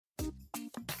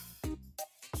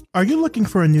Are you looking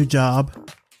for a new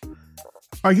job?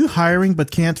 Are you hiring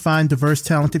but can't find diverse,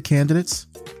 talented candidates?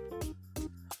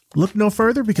 Look no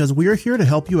further because we are here to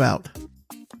help you out.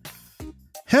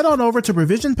 Head on over to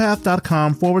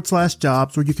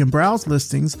revisionpath.com/jobs where you can browse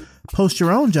listings, post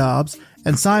your own jobs,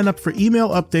 and sign up for email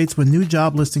updates when new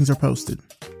job listings are posted.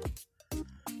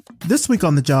 This week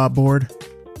on the job board,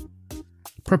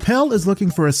 Propel is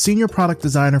looking for a senior product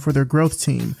designer for their growth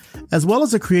team, as well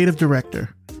as a creative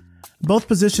director. Both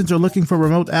positions are looking for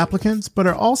remote applicants, but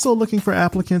are also looking for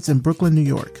applicants in Brooklyn, New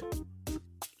York.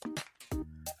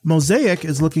 Mosaic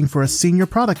is looking for a senior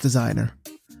product designer.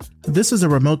 This is a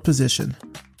remote position.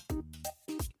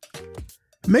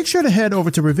 Make sure to head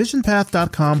over to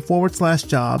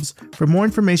revisionpath.com/jobs for more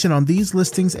information on these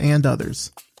listings and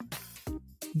others.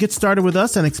 Get started with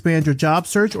us and expand your job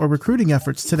search or recruiting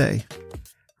efforts today.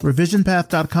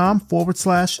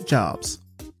 revisionpath.com/jobs.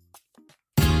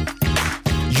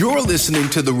 You're listening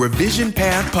to the Revision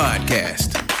Path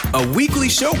Podcast, a weekly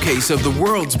showcase of the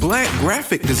world's Black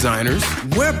graphic designers,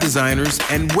 web designers,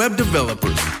 and web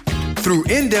developers. Through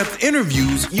in-depth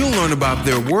interviews, you'll learn about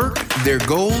their work, their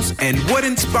goals, and what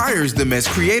inspires them as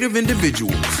creative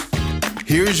individuals.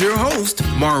 Here's your host,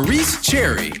 Maurice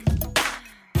Cherry.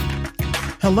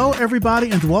 Hello, everybody,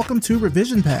 and welcome to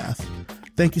Revision Path.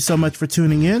 Thank you so much for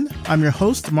tuning in. I'm your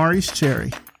host, Maurice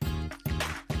Cherry.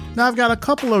 Now, I've got a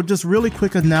couple of just really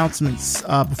quick announcements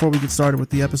before we get started with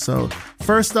the episode.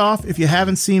 First off, if you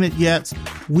haven't seen it yet,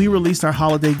 we released our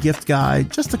holiday gift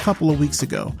guide just a couple of weeks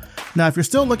ago. Now, if you're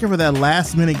still looking for that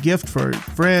last-minute gift for a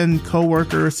friend,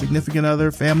 coworker, significant other,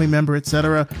 family member,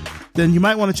 etc., then you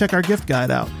might want to check our gift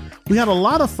guide out. We had a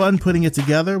lot of fun putting it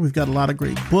together. We've got a lot of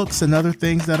great books and other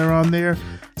things that are on there.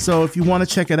 So if you want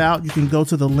to check it out, you can go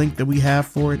to the link that we have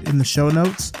for it in the show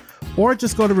notes, or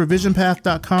just go to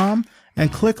revisionpath.com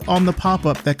and click on the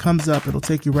pop-up that comes up. It'll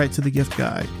take you right to the gift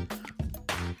guide.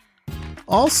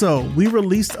 Also, we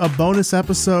released a bonus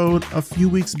episode a few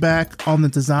weeks back on the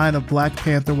design of Black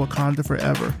Panther: Wakanda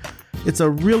Forever. It's a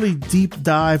really deep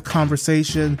dive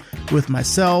conversation with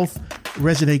myself,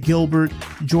 Reginae Gilbert,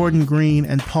 Jordan Green,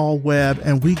 and Paul Webb,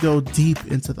 and we go deep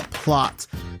into the plot,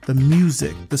 the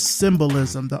music, the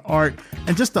symbolism, the art,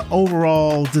 and just the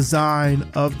overall design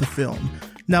of the film.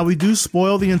 Now, we do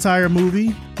spoil the entire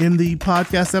movie in the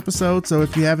podcast episode, so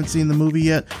if you haven't seen the movie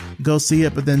yet, go see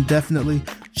it, but then definitely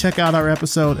check out our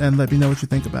episode and let me know what you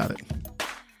think about it.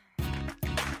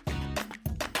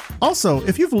 Also,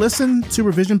 if you've listened to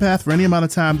Revision Path for any amount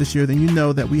of time this year, then you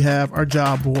know that we have our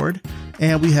job board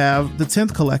and we have the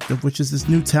 10th Collective, which is this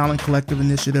new talent collective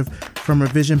initiative from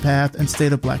Revision Path and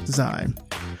State of Black Design.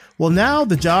 Well, now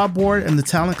the job board and the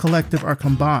talent collective are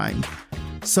combined.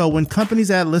 So when companies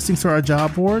add listings to our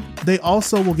job board, they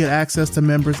also will get access to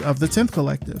members of the 10th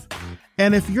Collective.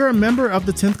 And if you're a member of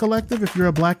the 10th Collective, if you're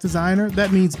a Black designer,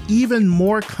 that means even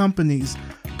more companies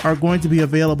are going to be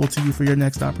available to you for your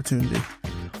next opportunity.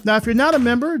 Now, if you're not a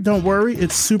member, don't worry.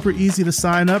 It's super easy to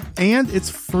sign up and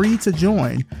it's free to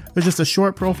join. There's just a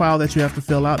short profile that you have to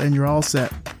fill out and you're all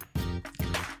set.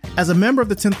 As a member of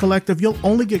the 10th Collective, you'll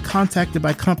only get contacted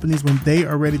by companies when they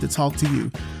are ready to talk to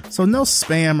you. So no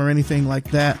spam or anything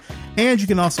like that. And you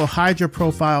can also hide your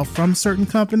profile from certain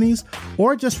companies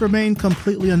or just remain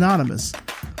completely anonymous.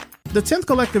 The 10th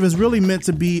Collective is really meant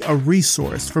to be a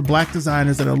resource for Black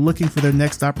designers that are looking for their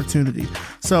next opportunity.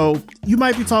 So you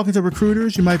might be talking to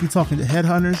recruiters, you might be talking to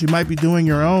headhunters, you might be doing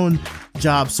your own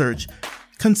job search.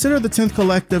 Consider the 10th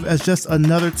Collective as just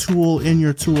another tool in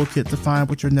your toolkit to find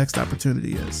what your next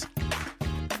opportunity is.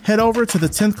 Head over to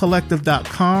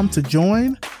the10thcollective.com to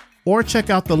join or check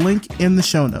out the link in the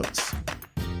show notes.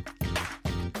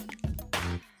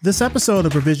 This episode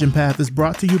of Revision Path is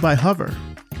brought to you by Hover.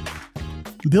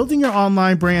 Building your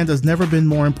online brand has never been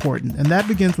more important, and that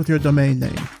begins with your domain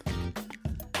name.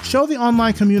 Show the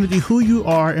online community who you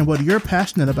are and what you're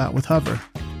passionate about with Hover.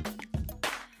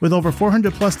 With over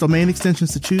 400 plus domain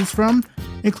extensions to choose from,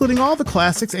 including all the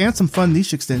classics and some fun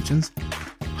niche extensions,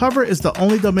 Hover is the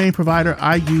only domain provider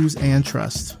I use and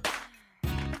trust.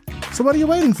 So what are you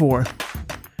waiting for?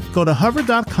 Go to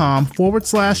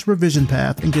hover.com/revision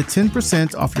path and get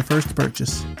 10% off your first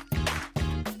purchase.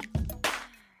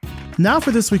 Now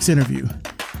for this week's interview.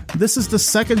 This is the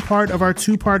second part of our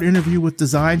two-part interview with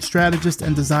design strategist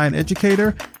and design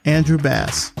educator, Andrew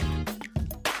Bass.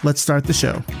 Let's start the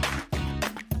show.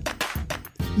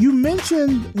 You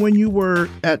mentioned when you were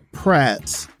at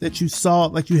Pratt's that you saw,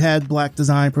 like, you had Black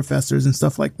design professors and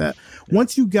stuff like that.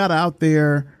 Once you got out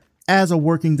there as a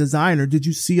working designer, did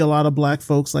you see a lot of Black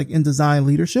folks like in design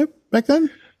leadership back then?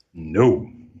 No.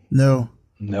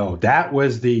 That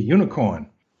was the unicorn.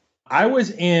 I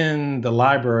was in the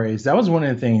libraries. That was one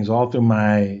of the things all through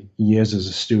my years as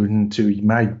a student to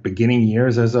my beginning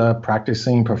years as a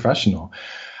practicing professional.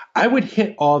 I would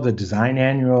hit all the design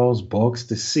annuals, books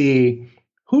to see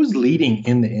who's leading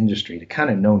in the industry, to kind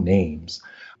of know names.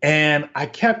 And I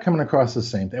kept coming across the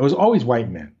same thing. It was always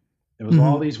white men. It was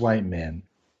all these white men.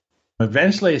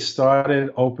 Eventually, it started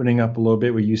opening up a little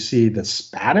bit where you see the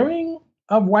spattering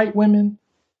of white women,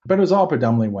 but it was all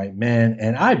predominantly white men.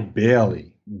 And I barely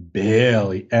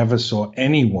ever saw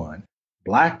anyone,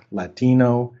 Black,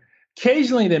 Latino.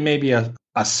 Occasionally, there may be a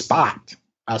spot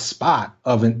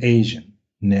of an Asian.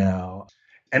 Now,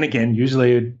 and again,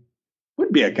 usually it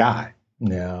would be a guy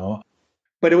now,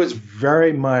 but it was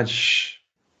very much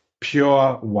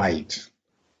pure white.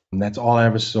 And that's all I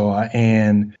ever saw.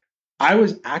 And I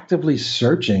was actively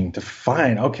searching to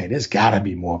find, okay, there's got to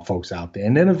be more folks out there.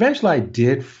 And then eventually I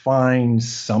did find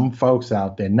some folks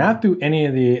out there, not through any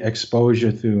of the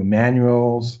exposure through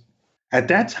manuals. At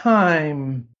that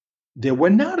time, there were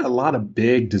not a lot of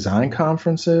big design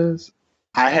conferences.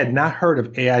 I had not heard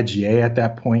of AIGA at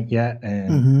that point yet.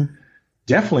 And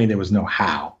definitely there was no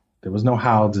how. There was no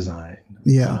how design.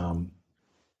 Yeah.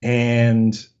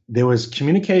 And there was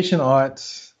communication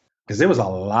arts, because there was a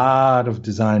lot of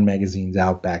design magazines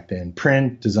out back then.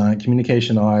 Print, design,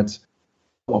 communication arts.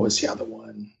 What was the other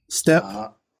one? Step.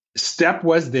 Step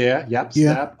was there. Yep,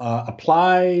 Yeah. Step.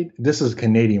 Applied, this is a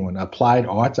Canadian one. Applied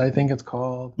Arts, I think it's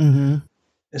called. And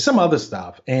some other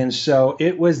stuff. And so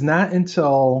it was not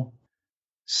until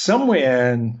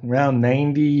somewhere around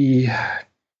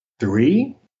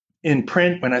 93 in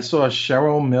print when I saw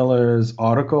Cheryl Miller's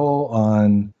article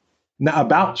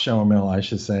about Cheryl Miller, I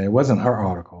should say. It wasn't her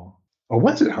article. Or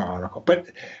was it her article? But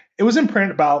it was in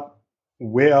print about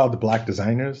where are the Black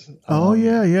designers.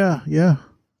 Yeah.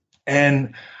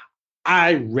 And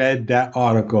I read that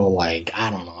article like, I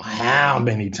don't know how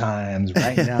many times,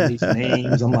 writing down these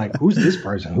names. I'm like, who's this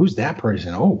person? Who's that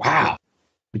person? Oh, wow.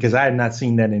 Because I had not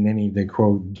seen that in any of the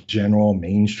quote general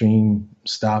mainstream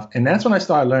stuff. And that's when I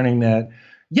started learning that,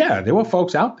 yeah, there were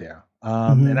folks out there.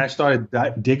 And I started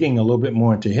digging a little bit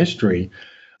more into history.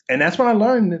 And that's when I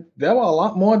learned that there were a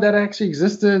lot more that actually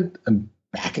existed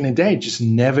back in the day, just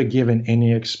never given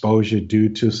any exposure due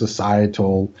to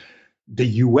societal, the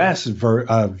U.S.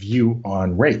 view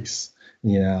on race,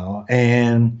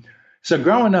 And so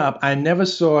growing up, I never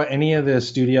saw any of the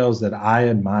studios that I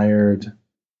admired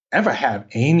ever have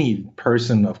any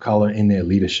person of color in their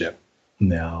leadership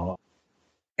now.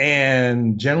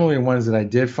 And generally the ones that I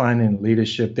did find in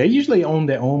leadership, they usually owned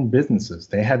their own businesses.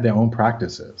 They had their own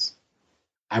practices.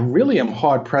 I really am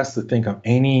hard pressed to think of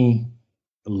any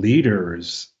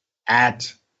leaders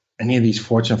at any of these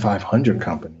Fortune 500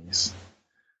 companies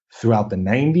throughout the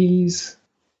 90s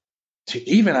to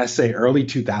even, I say, early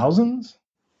 2000s.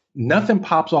 Nothing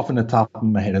pops off in the top of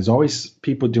my head. There's always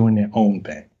people doing their own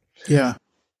thing. Yeah.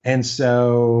 And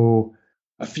so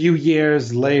a few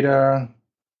years later,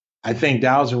 I think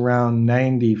that was around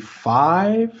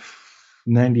 95,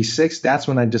 96. That's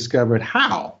when I discovered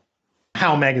How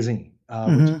magazine,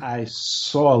 which I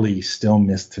sorely still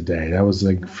miss today. That was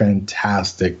a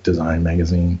fantastic design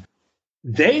magazine.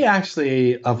 They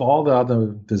actually, of all the other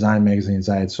design magazines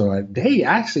I had saw, they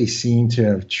actually seem to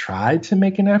have tried to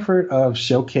make an effort of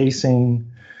showcasing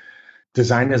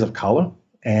designers of color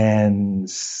and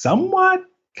somewhat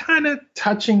kind of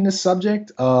touching the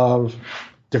subject of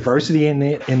diversity in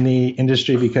the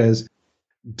industry, because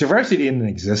diversity didn't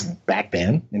exist back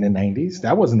then in the 90s.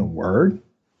 That wasn't a word.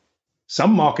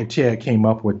 Some marketeer came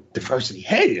up with diversity.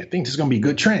 Hey, I think this is going to be a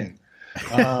good trend.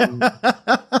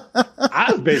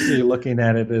 I was basically looking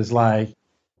at it as like,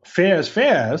 fair is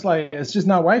fair. It's like, it's just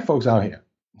not white folks out here.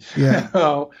 Yeah.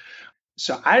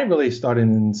 So I really started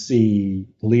to see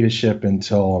leadership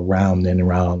until around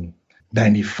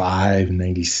 95,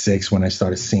 96 when I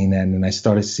started seeing that. And then I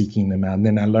started seeking them out. And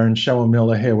then I learned Cheryl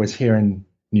Miller here was here in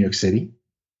New York City.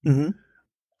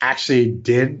 Actually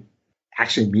did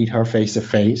meet her face to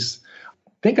face.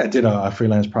 I think I did a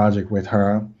freelance project with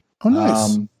her. Oh,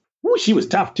 nice. She was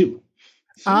tough too.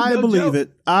 I believe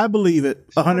it.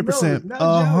 100%.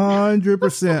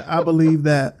 100%. I believe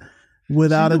that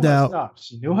without a doubt.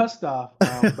 She knew her stuff.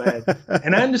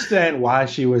 And I understand why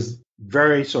she was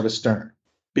very sort of stern,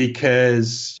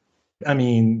 because, I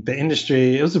mean, the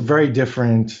industry, it was a very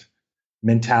different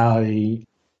mentality.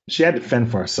 She had to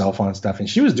fend for herself on stuff, and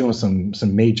she was doing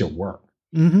some major work.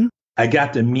 I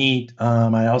got to meet,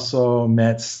 I also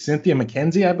met Cynthia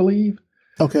McKenzie, I believe.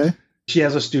 Okay. She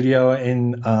has a studio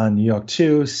in New York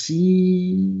too,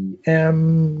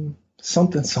 CM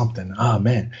something. Oh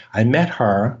man, I met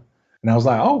her and I was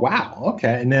like, oh wow,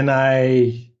 okay. And then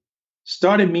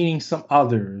started meeting some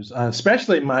others,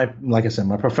 especially like I said,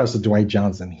 my professor, Dwight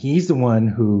Johnson. He's the one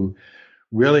who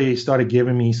really started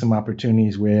giving me some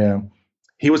opportunities where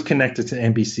he was connected to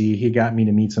NBC. He got me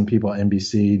to meet some people at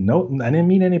NBC. No, I didn't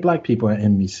meet any Black people at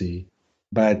NBC,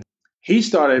 but he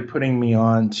started putting me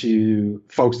on to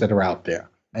folks that are out there.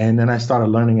 And then I started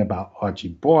learning about Archie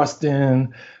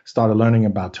Boston, started learning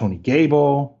about Tony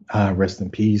Gable, rest in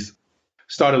peace.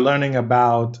 Started learning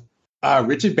about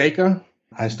Richard Baker.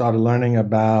 I started learning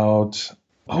about,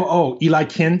 Eli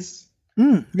Kintz.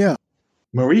 Yeah.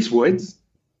 Maurice Woods.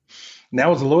 And that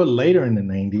was a little later in the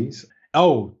 90s.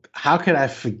 Oh, how could I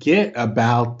forget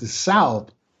about the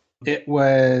South? It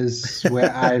was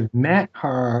where I met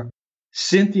her,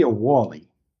 Cynthia Worley.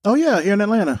 Oh, yeah, here in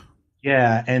Atlanta.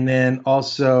 Yeah, and then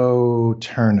also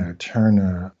Turner.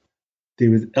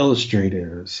 There was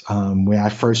illustrators where I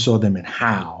first saw them in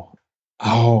How.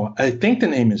 Oh, I think the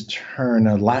name is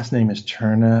Turner. Last name is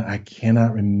Turner. I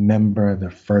cannot remember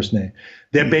the first name.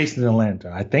 They're based in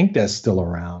Atlanta. I think they're still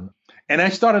around. And I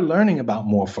started learning about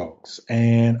more folks.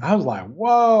 And I was like,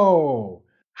 whoa,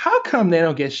 how come they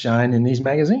don't get shine in these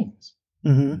magazines?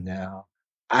 Mm-hmm. Now,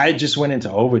 I just went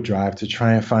into overdrive to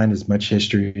try and find as much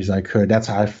history as I could. That's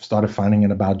how I started finding it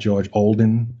about George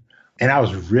Olden. And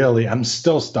I'm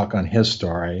still stuck on his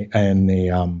story and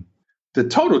the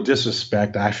total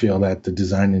disrespect I feel that the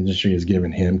design industry has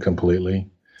given him completely.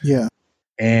 Yeah.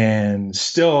 And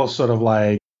still sort of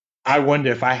like, I wonder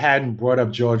if I hadn't brought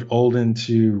up George Olden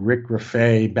to Rick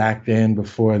Raffet back then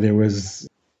before there was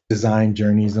design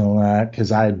journeys and all that,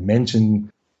 because I had mentioned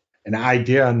an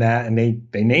idea on that and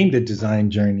they named it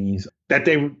design journeys, that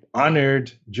they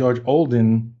honored George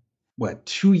Olden,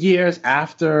 2 years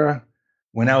after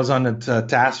when I was on the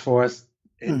task force,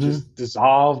 it just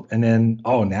dissolved. And then,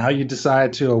 now you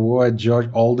decide to award George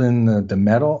Olden the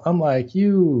medal. I'm like,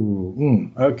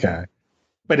 okay.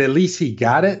 But at least he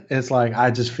got it. It's like,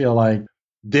 I just feel like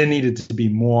there needed to be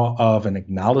more of an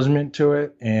acknowledgement to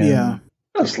it. And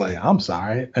I was like, I'm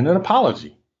sorry. And an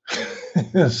apology.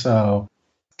 So,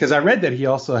 because I read that he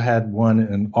also had won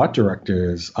an art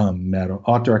director's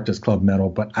art directors club medal,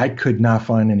 but I could not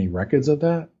find any records of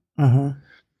that.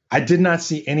 I did not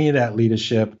see any of that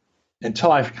leadership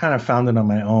until I kind of found it on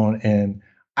my own. And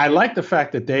I like the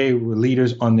fact that they were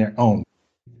leaders on their own.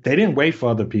 They didn't wait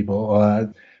for other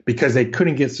people because they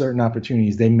couldn't get certain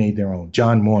opportunities. They made their own.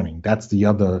 John Morning, that's the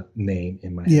other name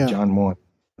in my head, John Morning.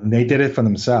 And they did it for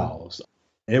themselves.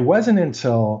 It wasn't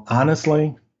until,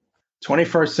 honestly,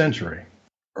 21st century,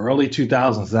 early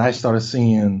 2000s, that I started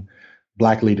seeing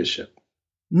Black leadership.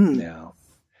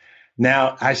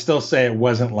 Now, I still say it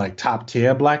wasn't like top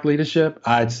tier Black leadership.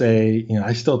 I'd say,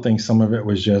 I still think some of it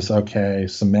was just, not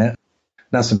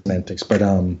semantics, but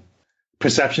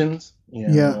perceptions,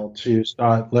 to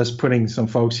start, let's putting some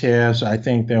folks here. So I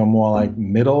think they were more like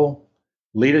middle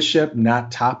leadership,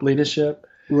 not top leadership.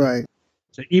 Right.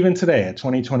 So even today at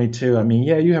 2022,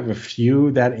 you have a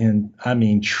few that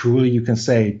truly you can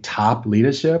say top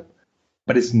leadership,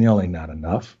 but it's nearly not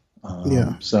enough.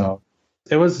 So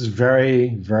it was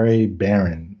very, very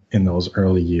barren in those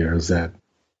early years that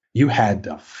you had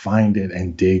to find it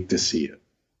and dig to see it.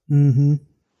 Mm-hmm.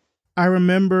 I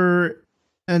remember,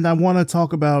 and I want to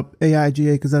talk about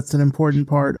AIGA because that's an important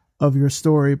part of your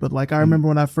story. But I remember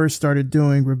when I first started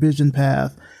doing Revision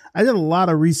Path, I did a lot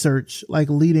of research,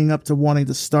 leading up to wanting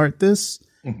to start this.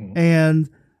 And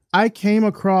I came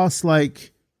across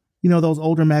those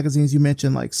older magazines you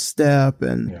mentioned, like Step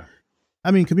and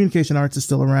Communication Arts is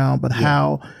still around, but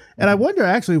How, and I wonder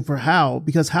actually for How,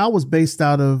 because How was based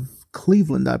out of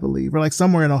Cleveland, I believe, or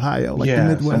somewhere in Ohio, the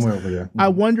Midwest. Somewhere over there. I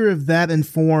wonder if that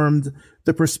informed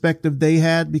the perspective they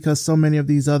had, because so many of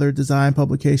these other design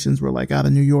publications were out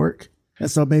of New York. And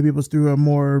so maybe it was through a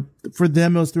more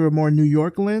New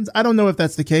York lens. I don't know if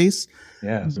that's the case.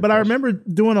 But I remember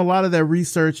doing a lot of that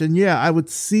research, and I would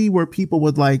see where people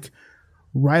would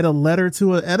write a letter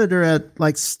to an editor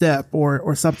at Step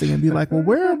or something and be like, well,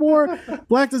 where are more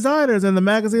Black designers? And the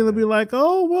magazine would be like,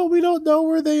 oh, well, we don't know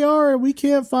where they are and we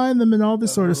can't find them and all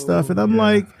this sort of stuff. And I'm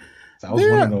like, I was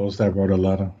one of those that wrote a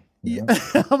letter.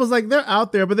 I was like, they're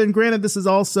out there. But then granted, this is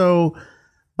also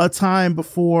a time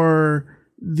before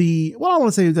I don't want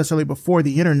to say necessarily before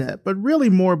the internet, but really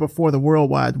more before the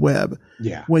World Wide Web.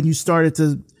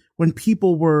 When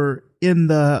people were in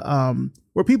the,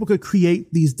 where people could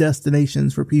create these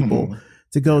destinations for people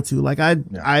to go to.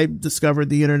 I discovered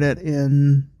the internet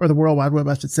or the World Wide Web,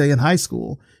 I should say, in high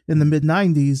school in the mid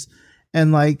 90s.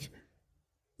 And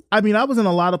I mean, I was in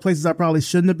a lot of places I probably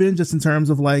shouldn't have been, just in terms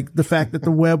of like the fact that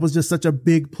the web was just such a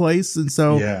big place. And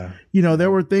so, there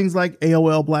were things like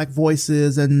AOL Black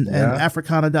Voices and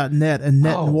Africana.net and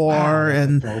Net Noir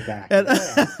and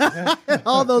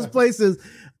all those places.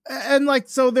 And like,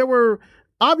 so there were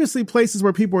obviously places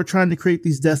where people were trying to create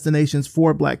these destinations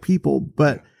for Black people,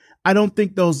 but I don't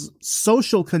think those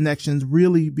social connections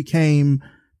really became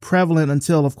prevalent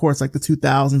until, of course, like the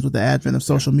 2000s with the advent of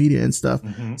social media and stuff.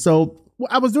 So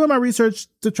I was doing my research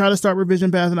to try to start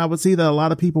Revision Path, and I would see that a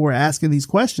lot of people were asking these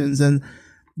questions, and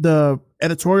the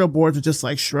editorial boards would just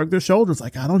like shrug their shoulders,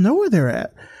 like, I don't know where they're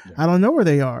at. I don't know where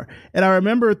they are. And I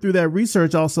remember through that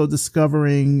research also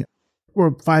discovering,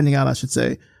 or finding out, I should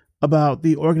say, about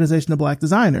the Organization of Black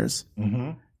Designers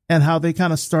and how they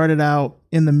kind of started out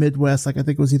in the Midwest. Like I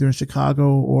think it was either in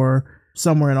Chicago or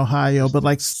somewhere in Ohio, but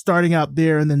like starting out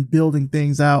there and then building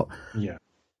things out. Yeah.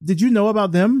 Did you know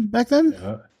about them back then?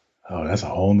 Yeah. Oh, that's a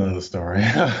whole nother story.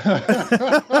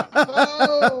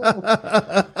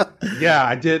 Yeah,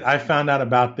 I did. I found out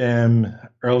about them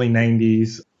early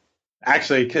 90s.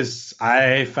 Actually, because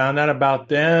I found out about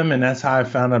them, and that's how I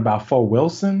found out about Fo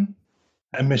Wilson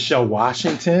and Michelle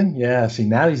Washington. Yeah, see,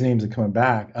 now these names are coming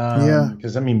back.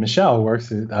 Because, I mean, Michelle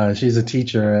works, she's a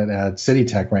teacher at City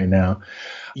Tech right now.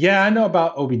 Yeah, I know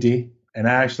about OBD, and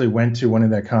I actually went to one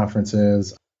of their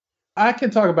conferences. I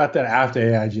can talk about that after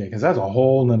AIGA, because that's a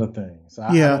whole nother thing. So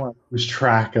I don't want to lose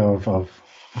track of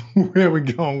where we're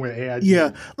going with AIGA.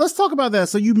 Yeah, let's talk about that.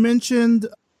 So you mentioned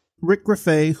Rick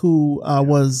Graffet, who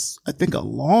was, I think, a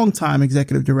long-time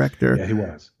executive director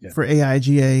for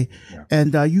AIGA. Yeah.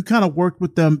 And you kind of worked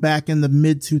with them back in the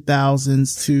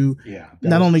mid-2000s to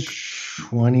not only...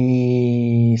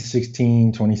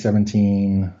 2016,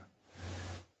 2017...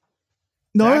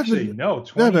 No, actually, no,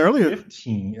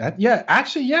 2015. Earlier. You're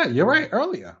right,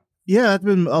 earlier. Yeah, that's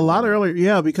been a lot earlier.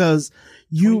 Yeah, because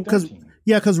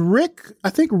Rick, I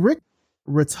think Rick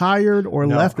retired or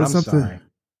left or something. Sorry.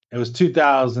 It was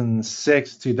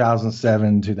 2006,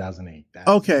 2007, 2008.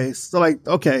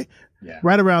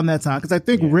 Right around that time. Because I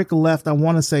think Rick left, I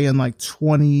want to say in like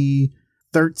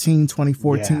 2013,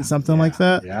 2014, something like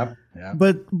that. Yeah.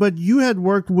 But you had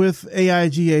worked with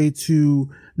AIGA to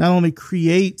not only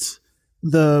create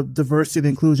the Diversity and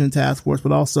Inclusion Task Force,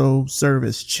 but also serve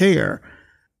as chair.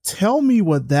 Tell me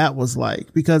what that was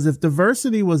like, because if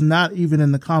diversity was not even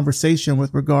in the conversation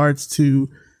with regards to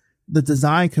the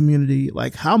design community,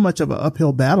 like how much of an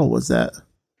uphill battle was that?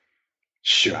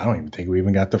 Sure, I don't even think we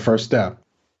even got the first step.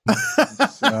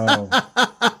 So,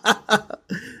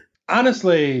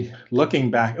 honestly, looking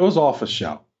back, it was all for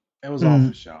show.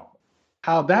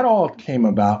 How that all came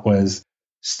about was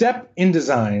Step in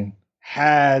Design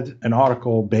had an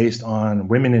article based on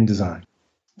women in design.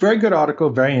 Very good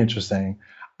article, very interesting.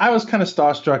 I was kind of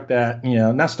starstruck that,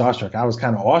 not starstruck, I was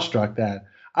kind of awestruck that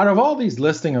out of all these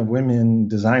listing of women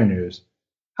designers,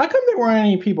 how come there weren't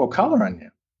any people of color on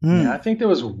there? I think there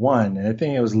was one, and I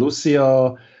think it was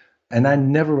Lucille, and I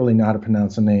never really know how to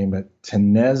pronounce her name, but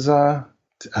Lucille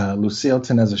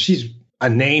Teneza. She's a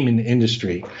name in the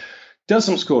industry, does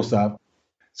some cool stuff.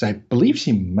 So I believe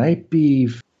she might be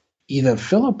either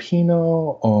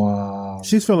Filipino or...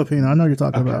 She's Filipino. I know you're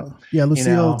talking about. Yeah,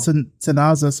 Lucille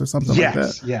Tenazas or something like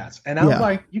that. Yes. And I was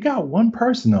like, you got one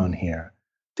person on here.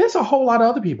 There's a whole lot of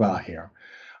other people out here.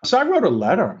 So I wrote a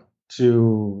letter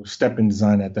to Step in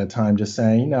Design at that time, just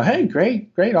saying, hey,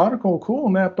 great article, cool,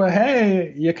 Matt, but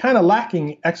hey, you're kind of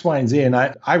lacking X, Y, and Z. And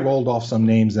I rolled off some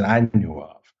names that I knew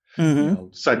of,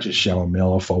 such as Cheryl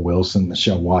Miller, Fo Wilson,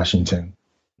 Michelle Washington.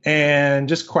 And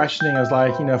just questioning, I was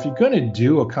like, if you're going to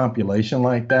do a compilation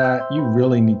like that, you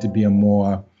really need to be a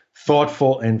more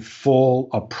thoughtful and full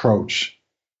approach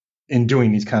in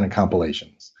doing these kind of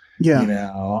compilations.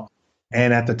 Yeah.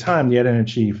 And at the time, the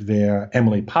editor-in-chief there,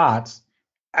 Emily Potts,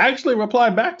 actually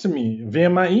replied back to me via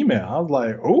my email. I was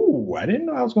like, oh, I didn't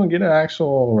know I was going to get an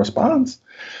actual response.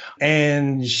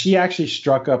 And she actually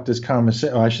struck up this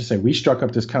conversation, or I should say, we struck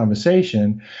up this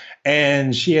conversation.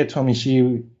 And she had told me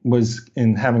she was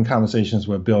having conversations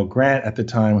with Bill Grant at the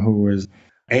time, who was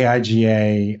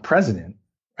AIGA president,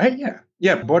 right?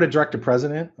 Yeah, board of director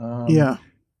president.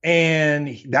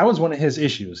 And that was one of his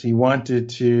issues. He wanted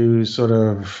to sort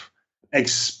of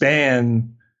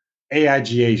expand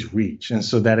AIGA's reach, and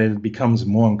so that it becomes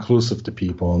more inclusive to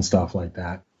people and stuff like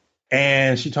that.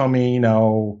 And she told me,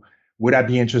 would I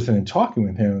be interested in talking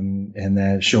with him, and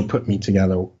that she'll put me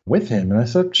together with him. And I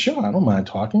said, sure, I don't mind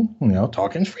talking.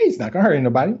 Talking's free. It's not going to hurt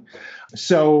anybody.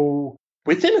 So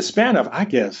within a span of, I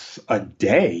guess, a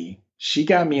day, she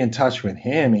got me in touch with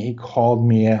him, and he called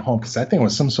me at home because I think it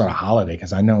was some sort of holiday,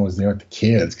 because I know I was there with the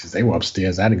kids because they were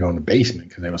upstairs. I had to go in the basement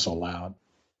because they were so loud.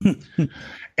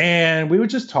 And we were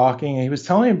just talking, and he was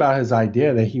telling me about his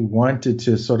idea that he wanted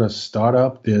to sort of start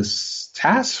up this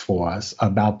task force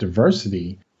about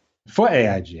diversity for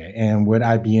AIGA, and would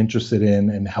I be interested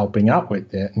in helping out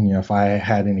with it, and if I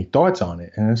had any thoughts on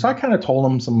it. And so I kind of told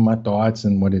him some of my thoughts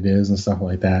and what it is and stuff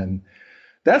like that. And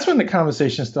that's when the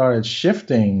conversation started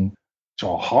shifting to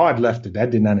a hard left that I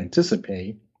did not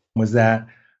anticipate, was that,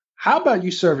 how about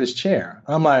you serve as chair?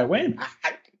 I'm like, wait,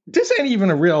 this ain't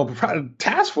even a real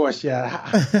task force yet.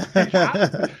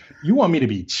 You want me to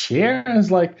be chair? And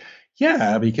it's like,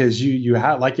 yeah, because you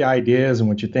have like your ideas and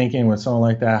what you're thinking with something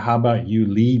like that. How about you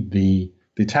lead the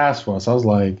task force? I was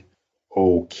like,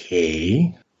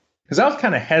 okay. Because I was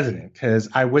kind of hesitant, because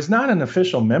I was not an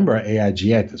official member of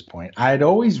AIGA at this point. I had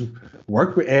always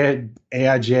worked with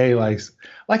AIGA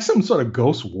like some sort of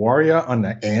ghost warrior on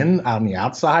the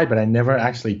outside, but I never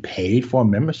actually paid for a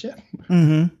membership.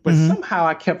 But somehow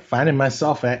I kept finding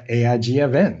myself at AIGA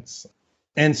events.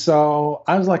 And so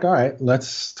I was like, all right,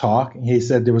 let's talk. And he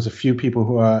said there was a few people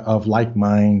who are of like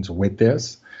minds with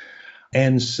this.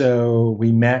 And so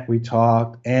we met, we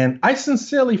talked, and I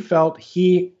sincerely felt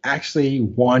he actually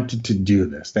wanted to do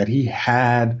this, that he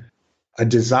had a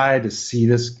desire to see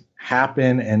this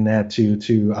happen, and that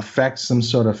to affect some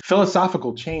sort of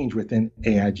philosophical change within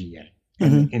AIGA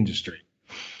and the industry.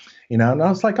 And I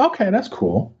was like, okay, that's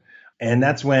cool. And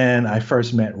that's when I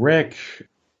first met Rick.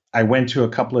 I went to a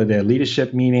couple of their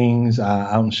leadership meetings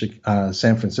out in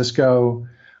San Francisco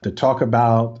to talk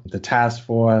about the task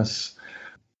force.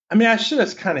 I mean, I should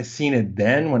have kind of seen it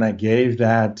then when I gave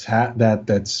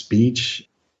that speech.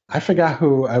 I forgot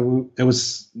who it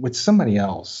was, with somebody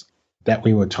else that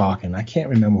we were talking. I can't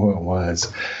remember who it was.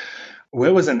 Well,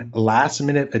 it was a last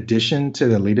minute addition to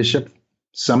the leadership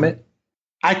summit.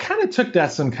 I kind of took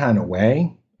that some kind of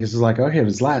way. It's like, okay, it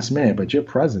was last minute, but you're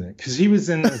president, because he was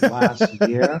in his last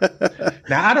year.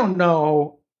 Now, I don't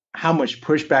know how much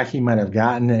pushback he might have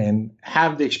gotten, and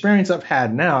have the experience I've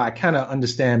had now, I kind of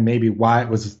understand maybe why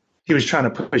he was trying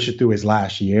to push it through his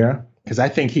last year, because I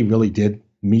think he really did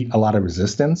meet a lot of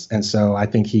resistance. And so I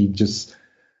think he just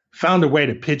found a way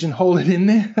to pigeonhole it in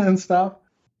there and stuff,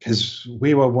 because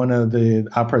we were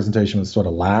our presentation was sort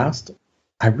of last.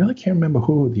 I really can't remember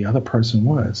who the other person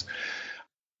was.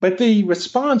 But the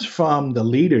response from the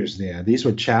leaders there, these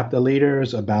were chapter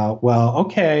leaders, about, well,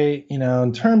 okay,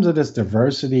 in terms of this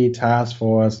diversity task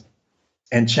force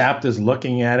and chapters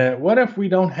looking at it, what if we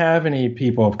don't have any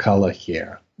people of color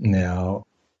here? Now,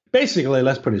 basically,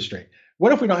 let's put it straight.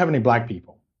 What if we don't have any Black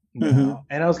people? And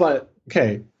I was like,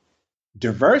 okay,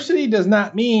 diversity does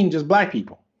not mean just Black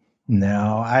people.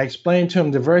 Now, I explained to him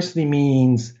diversity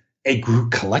means a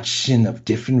group collection of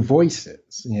different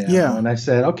voices. And I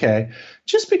said, okay,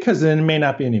 just because there may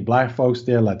not be any Black folks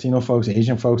there, Latino folks,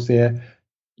 Asian folks there,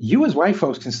 you as white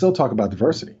folks can still talk about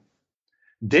diversity.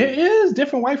 There is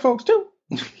different white folks too.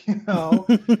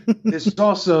 There's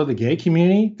also the gay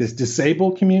community, this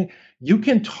disabled community. You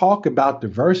can talk about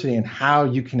diversity and how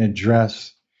you can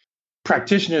address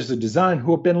practitioners of design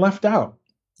who have been left out.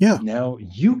 Yeah. Now,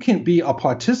 you can be a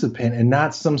participant and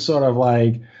not some sort of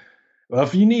like, well,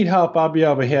 if you need help, I'll be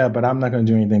over here, but I'm not going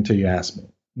to do anything until you ask me.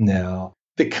 Now,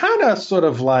 the kind of sort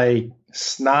of like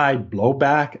snide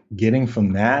blowback getting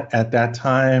from that at that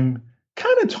time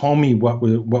kind of told me what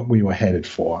we were headed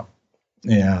for.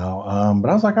 But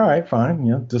I was like, all right,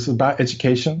 fine. This is about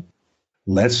education.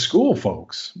 Let's school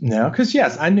folks. Because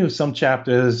yes, I knew some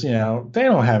chapters, they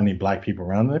don't have any Black people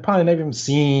around. They probably never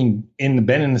even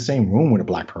been in the same room with a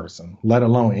Black person, let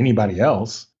alone anybody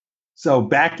else. So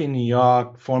back in New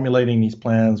York, formulating these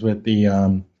plans with we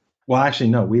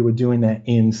were doing that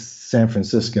in San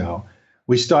Francisco.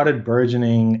 We started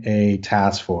burgeoning a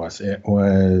task force. It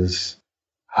was,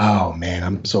 oh man,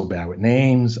 I'm so bad with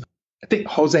names. I think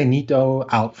Jose Nito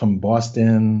out from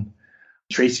Boston,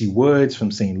 Tracy Woods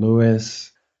from St.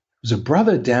 Louis. There's a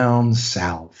brother down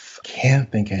south.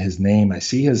 Can't think of his name. I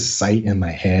see his site in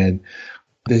my head.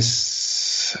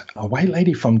 A white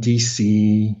lady from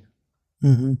DC.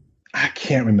 I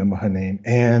can't remember her name.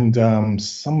 And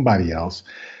somebody else.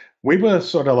 We were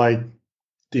sort of like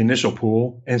the initial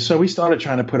pool. And so we started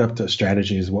trying to put up the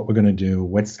strategies, what we're going to do,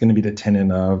 what's going to be the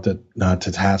tenet of the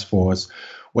task force,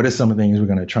 what are some of the things we're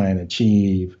going to try and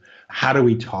achieve, how do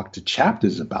we talk to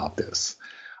chapters about this?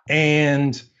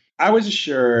 And I was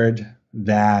assured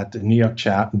that the New York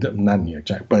chapter, not New York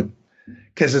chapter, but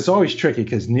because it's always tricky,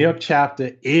 because New York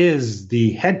chapter is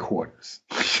the headquarters,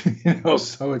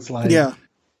 so it's like,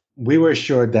 we were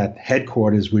assured that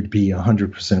headquarters would be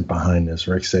 100% behind this.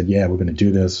 Rick said, yeah, we're going to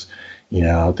do this.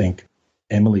 I think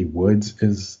Emily Woods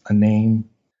is a name.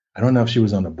 I don't know if she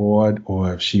was on the board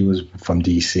or if she was from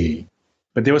DC.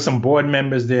 But there were some board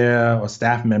members there or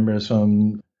staff members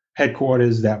from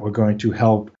headquarters that were going to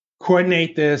help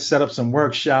coordinate this, set up some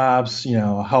workshops,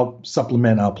 help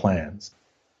supplement our plans.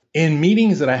 In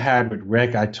meetings that I had with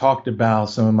Rick, I talked about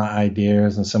some of my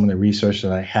ideas and some of the research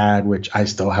that I had, which I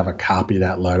still have a copy of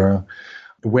that letter,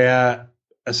 where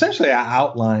essentially I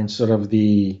outlined sort of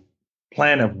the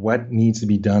plan of what needs to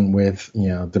be done with,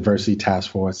 diversity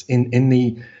task force in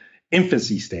the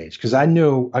infancy stage. Because I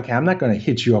knew, okay, I'm not going to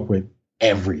hit you up with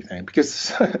everything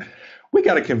because we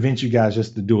got to convince you guys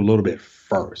just to do a little bit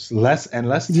first. Let's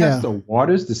test the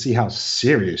waters to see how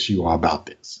serious you are about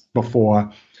this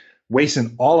before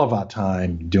wasting all of our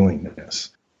time doing this.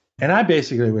 And I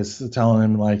basically was telling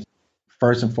him, like,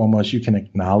 first and foremost, you can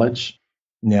acknowledge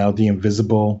now the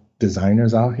invisible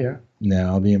designers out here,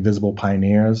 now the invisible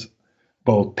pioneers,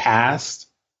 both past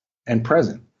and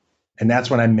present. And that's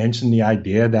when I mentioned the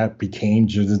idea that became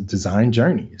design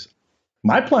journeys.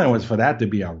 My plan was for that to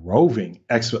be a roving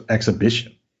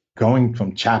exhibition, going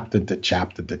from chapter to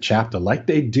chapter to chapter, like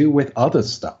they do with other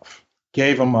stuff.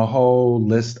 Gave them a whole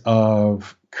list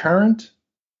of current,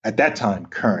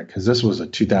 because this was a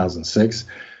 2006,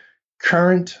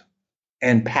 current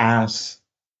and past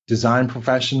design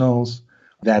professionals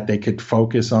that they could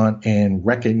focus on and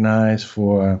recognize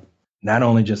for not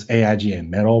only just AIGA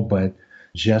medal, but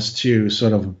just to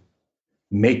sort of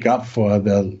make up for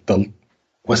the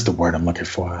what's the word I'm looking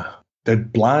for? The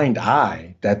blind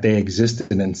eye that they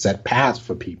existed and set paths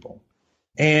for people.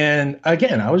 And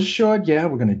again, I was assured, we're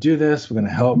going to do this. We're going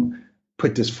to help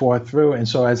put this forth through. And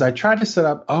so as I tried to set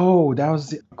up, that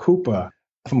was Cooper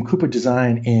from Cooper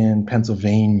Design in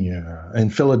Pennsylvania, in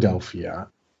Philadelphia.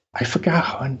 I forgot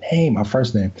her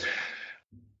first name.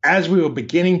 As we were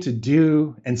beginning to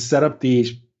do and set up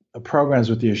these programs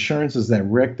with the assurances that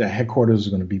Rick, the headquarters, was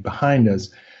going to be behind us,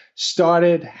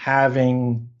 started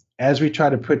having, as we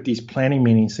tried to put these planning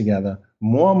meetings together,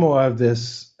 more and more of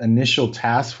this initial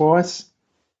task force,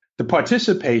 the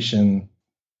participation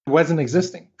wasn't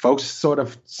existing. Folks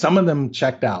some of them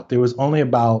checked out. There was only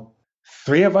about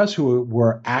 3 of us who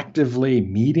were actively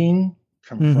meeting,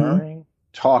 conferring,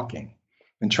 talking,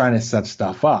 and trying to set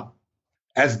stuff up.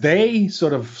 As they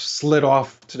sort of slid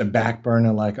off to the back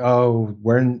burner, like,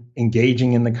 we're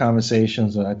engaging in the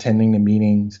conversations or attending the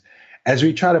meetings. As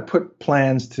we try to put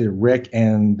plans to Rick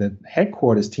and the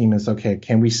headquarters team, is okay,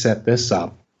 can we set this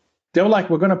up? They were like,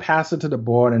 we're going to pass it to the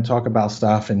board and talk about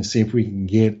stuff and see if we can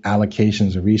get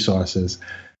allocations of resources.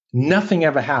 Nothing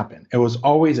ever happened. It was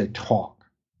always a talk.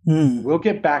 We'll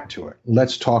get back to it.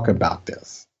 Let's talk about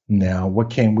this. Now, what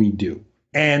can we do?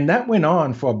 And that went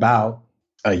on for about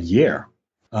a year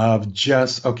of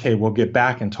just, okay, we'll get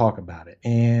back and talk about it.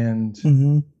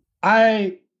 And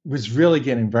I was really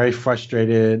getting very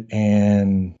frustrated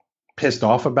and pissed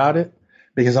off about it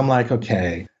because I'm like,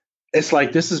 okay, it's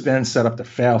like this has been set up to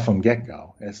fail from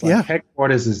get-go. It's like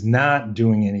headquarters is not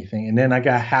doing anything. And then I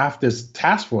got half this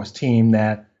task force team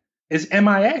that is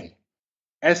MIA.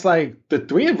 It's like the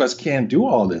 3 of us can't do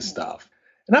all this stuff.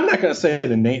 And I'm not going to say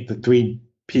the 3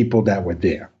 people that were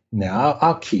there. Now,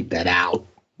 I'll keep that out.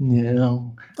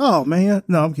 Oh, man.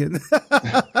 No, I'm kidding.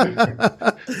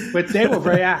 But they were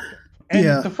very active.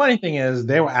 And the funny thing is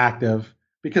they were active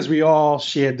because we all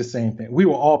shared the same thing. We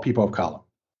were all people of color.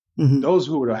 Those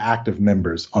who were the active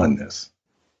members on this,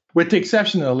 with the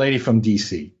exception of the lady from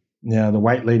DC, the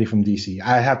white lady from DC.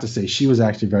 I have to say she was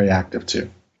actually very active too.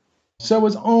 So it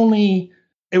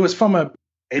was from a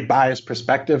biased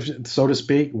perspective, so to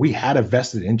speak. We had a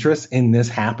vested interest in this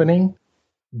happening,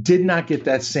 did not get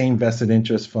that same vested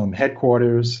interest from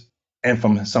headquarters and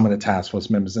from some of the task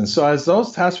force members. And so as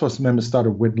those task force members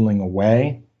started whittling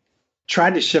away,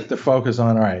 tried to shift the focus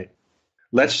on, all right,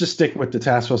 let's just stick with the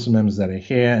task force members that are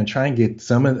here and try and get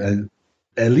some of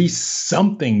at least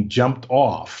something jumped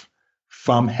off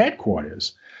from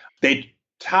headquarters. They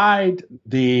tied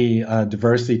the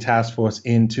diversity task force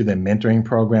into the mentoring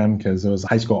program because it was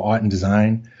high school art and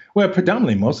design, where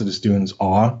predominantly most of the students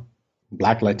are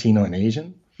Black, Latino, and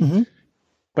Asian.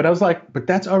 But I was like, but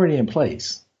that's already in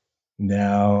place.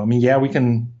 Now, I mean, we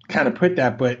can kind of put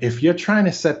that, but if you're trying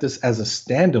to set this as a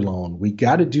standalone, we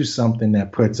got to do something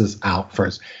that puts us out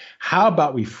first. How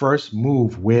about we first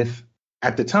move with,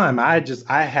 at the time, I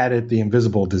had it the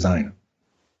invisible designer,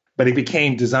 but it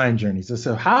became design journeys. And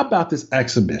so how about this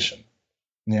exhibition?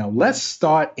 Now, let's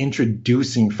start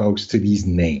introducing folks to these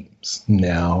names.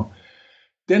 Now,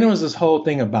 then there was this whole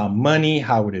thing about money.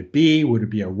 How would it be? Would it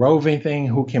be a roving thing?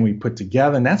 Who can we put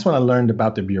together? And that's when I learned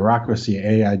about the bureaucracy of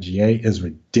AIGA is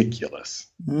ridiculous,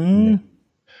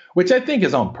 which I think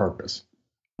is on purpose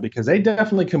because they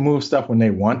definitely can move stuff when they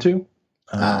want to.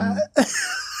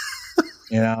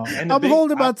 And I'm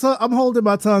holding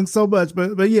my tongue so much,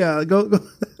 but yeah, go.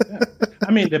 Yeah.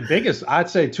 I mean, I'd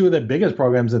say two of the biggest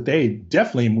programs that they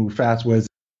definitely moved fast was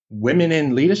women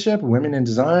in leadership, women in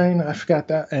design. I forgot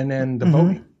that. And then the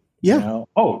voting. Yeah.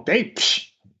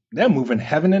 They're moving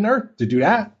heaven and earth to do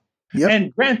that. Yep.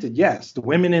 And granted, yes, the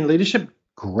women in leadership,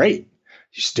 great.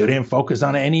 You still didn't focus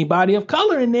on anybody of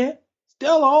color in there.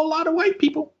 Still a whole lot of white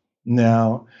people.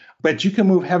 No, but you can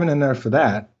move heaven and earth for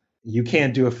that. You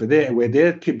can't do it for there, where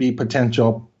there could be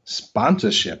potential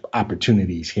sponsorship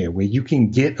opportunities here, where you can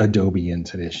get Adobe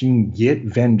into this. You can get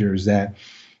vendors that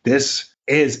this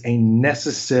is a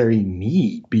necessary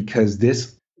need because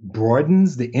this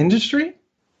broadens the industry.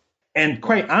 And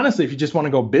quite honestly, if you just want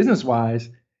to go business-wise,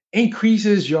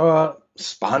 increases your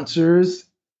sponsors'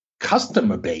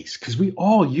 customer base because we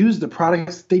all use the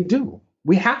products they do.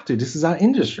 We have to. This is our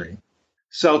industry.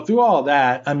 So through all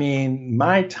that, I mean,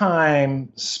 my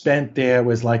time spent there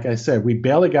was, like I said, we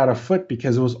barely got a foot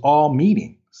because it was all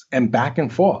meetings and back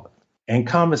and forth and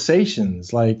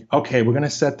conversations like, okay, we're going to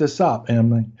set this up. And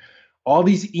I'm like, all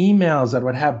these emails that I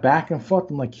would have back and forth.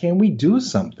 I'm like, can we do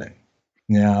something?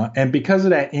 Yeah. And because of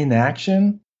that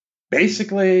inaction,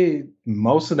 basically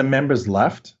most of the members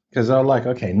left because they're like,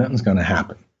 okay, nothing's going to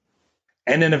happen.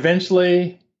 And then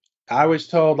eventually I was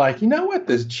told, like, you know what,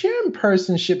 this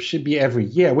chairpersonship should be every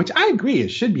year, which I agree, it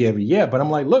should be every year. But I'm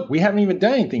like, look, we haven't even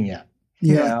done anything yet.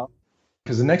 Yeah.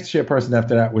 Because the next chairperson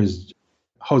after that was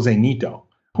Jose Nito,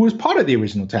 who was part of the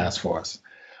original task force.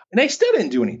 And they still didn't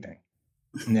do anything.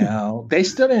 No, they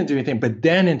still didn't do anything. But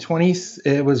then in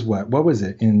it was what was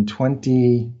it? When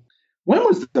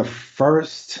was the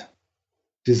first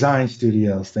design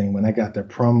studios thing, when I got their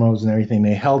promos and everything?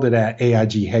 They held it at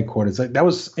AIG headquarters. Like, that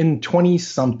was in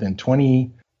 20-something,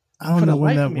 I don't know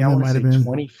when that might have been.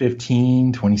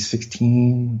 2015,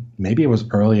 2016. Maybe it was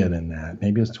earlier than that.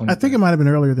 Maybe it was 20. I think it might have been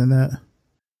earlier than that.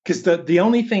 Because the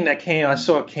only thing that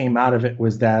came out of it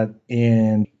was that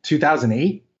in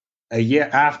 2008, a year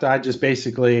after I just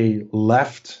basically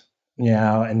left,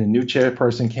 and the new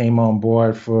chairperson came on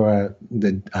board for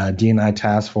the D&I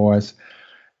task force,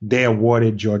 they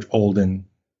awarded George Olden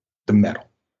the medal.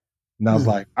 And I was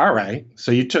like, all right,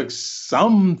 so you took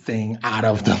something out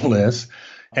of the list.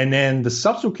 And then the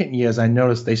subsequent years, I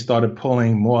noticed they started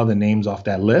pulling more of the names off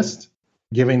that list,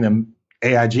 giving them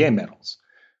AIGA medals,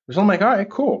 which I'm like, all right,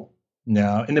 cool.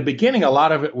 Now, in the beginning, a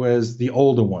lot of it was the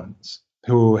older ones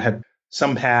who had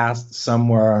some passed, some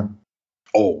were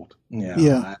old.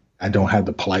 I don't have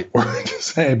the polite word to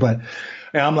say, but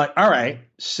I'm like, all right,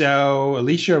 so at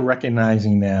least you're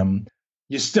recognizing them.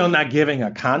 You're still not giving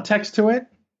a context to it.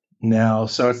 No,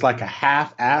 so it's like a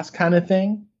half-ass kind of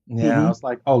thing. I was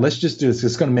like, oh, let's just do this.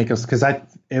 It's going to make us, because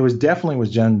it was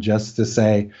done just to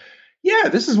say, yeah,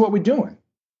 this is what we're doing.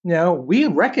 We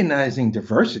are recognizing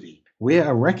diversity. We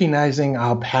are recognizing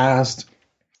our past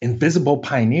invisible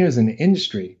pioneers in the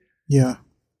industry. Yeah.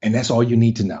 And that's all you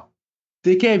need to know.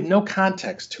 They gave no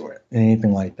context to it,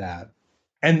 anything like that.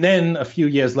 And then a few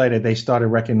years later, they started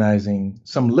recognizing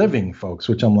some living folks,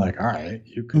 which I'm like, all right,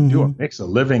 you can do a mix of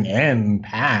living and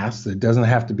past. It doesn't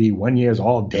have to be 1 year's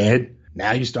all dead.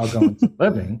 Now you start going to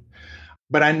living.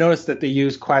 But I noticed that they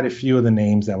used quite a few of the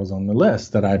names that was on the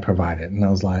list that I provided. And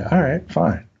I was like, all right,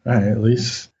 fine. All right, at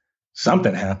least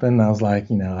something happened. I was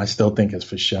like, I still think it's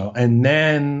for show. And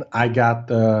then I got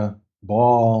the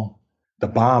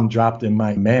bomb dropped in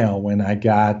my mail when I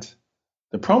got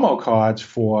the promo cards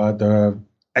for the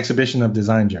exhibition of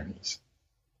design journeys.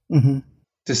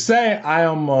 To say I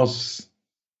almost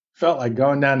felt like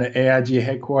going down to AIG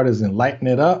headquarters and lighting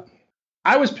it up,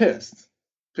 I was pissed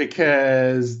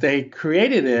because they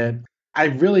created it. I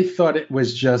really thought it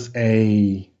was just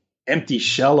a empty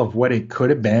shell of what it could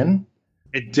have been.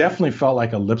 It definitely felt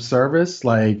like a lip service.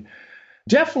 Like,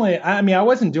 definitely, I mean, I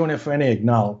wasn't doing it for any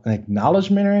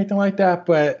acknowledgement or anything like that,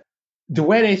 but the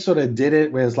way they sort of did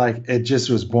it was like it just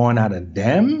was born out of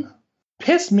them.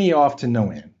 Pissed me off to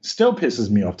no end. Still pisses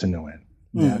me off to no end.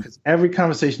 Because every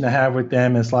conversation I have with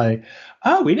them, it's like,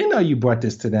 oh, we didn't know you brought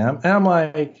this to them. And I'm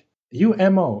like, you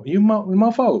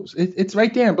mofos. It's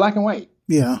right there in black and white.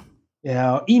 Yeah.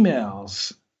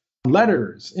 Emails,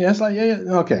 letters. It's like, yeah,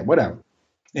 okay, whatever.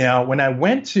 When I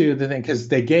went to the thing, because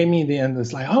they gave me the end,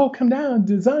 it's like, oh, come down,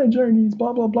 design journeys,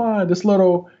 blah, blah, blah, this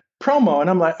little promo. And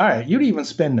I'm like, all right, you'd even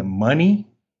spend the money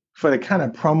for the kind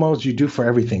of promos you do for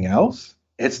everything else.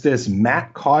 It's this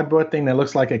matte cardboard thing that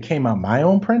looks like it came out my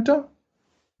own printer.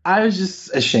 I was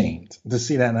just ashamed to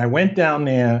see that. And I went down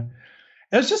there.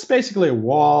 It was just basically a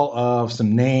wall of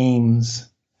some names.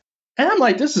 And I'm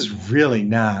like, this is really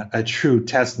not a true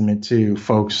testament to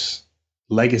folks'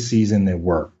 legacies and their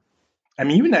work. I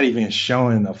mean, you're not even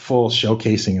showing a full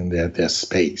showcasing in their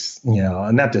space,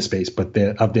 not their space, but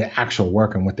of their actual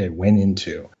work and what they went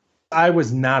into. I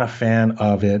was not a fan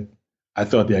of it. I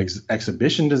thought the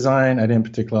exhibition design I didn't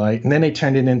particularly like. And then they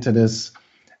turned it into this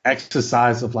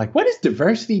exercise of like, what is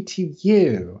diversity to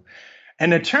you?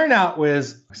 And the turnout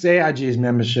was, say, AIGA's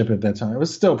membership at that time, it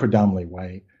was still predominantly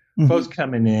white. Mm-hmm. Folks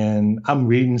coming in, I'm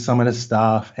reading some of the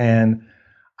stuff, and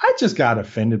I just got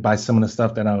offended by some of the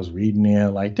stuff that I was reading there.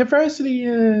 Like, diversity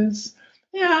is,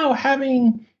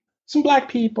 having some Black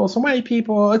people, some white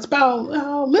people. It's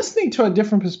about listening to a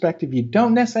different perspective you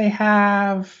don't necessarily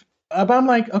have. But I'm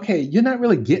like, okay, you're not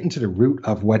really getting to the root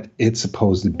of what it's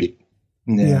supposed to be.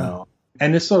 Yeah.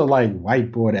 And this sort of like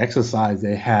whiteboard exercise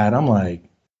they had, I'm like,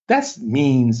 that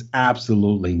means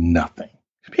absolutely nothing.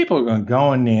 People are going to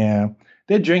go in there,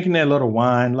 they're drinking their little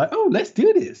wine, like, oh, let's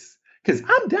do this, because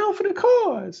I'm down for the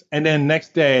cause. And then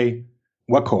next day,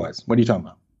 what cause? What are you talking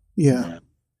about? Yeah.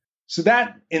 So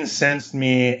that incensed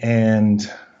me, and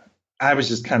I was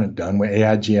just kind of done with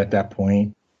AIG at that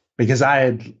point, because I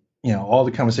had, all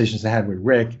the conversations I had with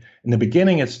Rick. In the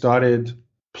beginning, it started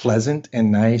pleasant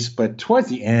and nice, but towards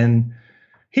the end,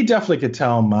 he definitely could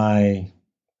tell my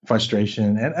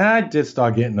frustration, and I did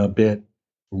start getting a bit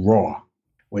raw,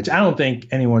 which I don't think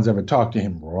anyone's ever talked to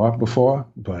him raw before,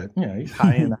 but he's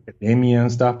high in academia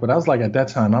and stuff. But I was like, at that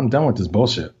time, I'm done with this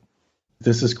bullshit.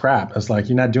 This is crap. It's like,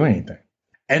 you're not doing anything.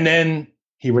 And then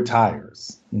he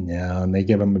retires, and they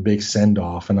give him a big send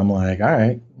off. And I'm like, all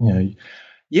right,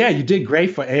 you did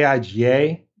great for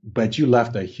AIGA, but you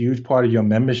left a huge part of your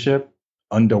membership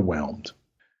underwhelmed.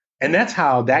 And that's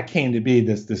how that came to be,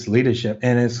 this leadership.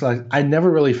 And it's like, I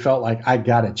never really felt like I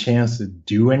got a chance to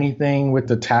do anything with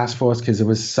the task force because it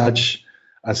was such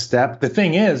a step. The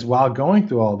thing is, while going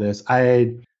through all this,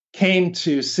 I came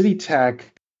to City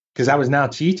Tech because I was now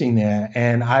teaching there,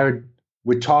 and I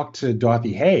would talk to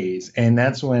Dorothy Hayes. And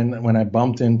that's when I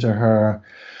bumped into her.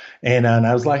 And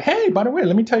I was like, hey, by the way,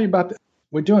 let me tell you about this.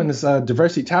 We're doing this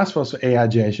diversity task force for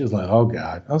AIGA. She was like, oh,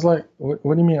 God. I was like, what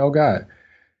do you mean, oh, God?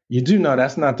 You do know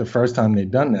that's not the first time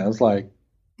they've done that. I was like,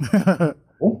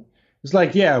 oh. It's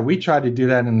like, yeah, we tried to do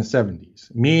that in the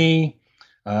 70s.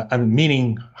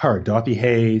 Meaning her, Dorothy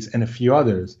Hayes, and a few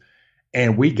others,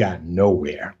 and we got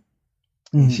nowhere.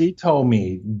 Mm-hmm. She told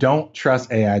me, don't trust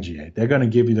AIGA. They're going to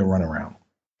give you the runaround.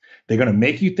 They're going to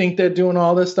make you think they're doing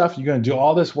all this stuff. You're going to do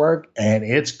all this work, and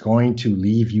it's going to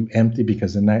leave you empty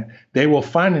because they will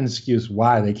find an excuse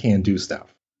why they can't do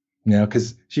stuff.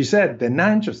 Because she said they're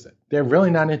not interested. They're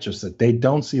really not interested. They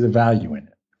don't see the value in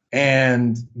it.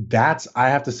 And that's, I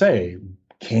have to say,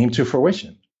 came to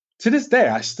fruition. To this day,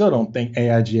 I still don't think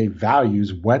AIGA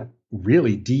values what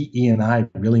really DE&I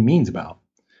really means about.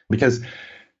 Because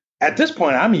at this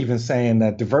point, I'm even saying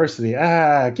that diversity,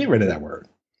 get rid of that word.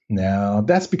 Now,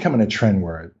 that's becoming a trend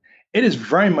word. It is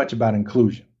very much about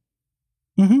inclusion.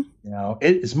 Mm-hmm.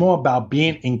 It's more about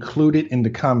being included in the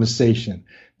conversation.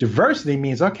 Diversity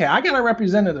means, okay, I got a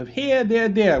representative here,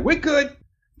 there. We're good.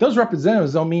 Those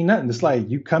representatives don't mean nothing. It's like,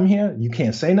 you come here, you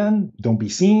can't say nothing, don't be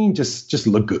seen, just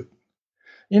look good.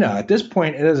 At this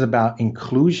point, it is about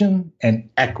inclusion and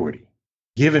equity,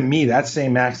 giving me that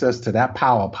same access to that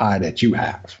power pie that you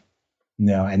have.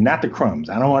 And not the crumbs.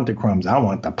 I don't want the crumbs. I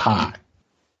want the pie.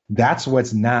 That's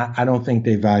what's not, I don't think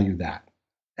they value that.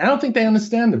 I don't think they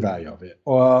understand the value of it,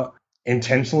 or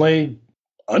intentionally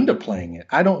underplaying it.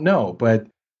 I don't know. But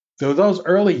through those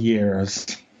early years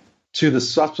to the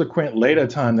subsequent later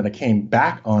time that I came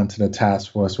back onto the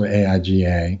task force with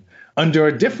AIGA under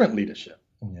a different leadership,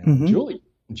 mm-hmm.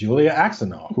 Julia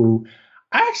Axonal, who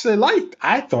I actually liked.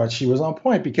 I thought she was on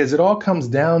point because it all comes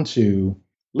down to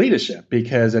leadership.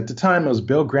 Because at the time it was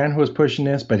Bill Grant who was pushing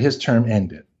this, but his term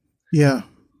ended. Yeah.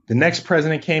 The next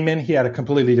president came in, he had a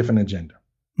completely different agenda.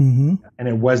 Mm-hmm. And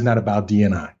it was not about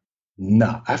D&I.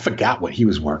 No, I forgot what he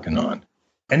was working on.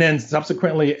 And then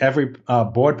subsequently, every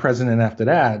board president after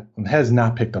that has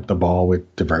not picked up the ball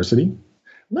with diversity.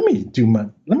 Let me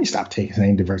stop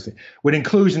saying diversity, with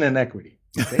inclusion and equity.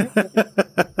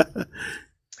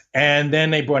 And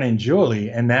then they brought in Julie,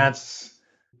 and at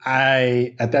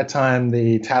that time,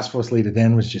 the task force leader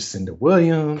then was Jacinda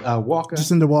Walker.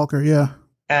 Jacinda Walker, yeah.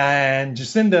 And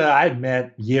Jacinda, I'd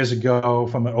met years ago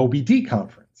from an OBD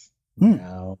conference.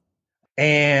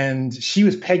 And she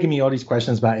was pegging me all these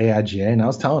questions about AIGA. And I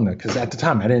was telling her, because at the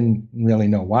time I didn't really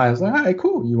know why. I was like, all right,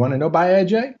 cool. You want to know about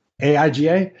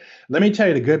AIGA? Let me tell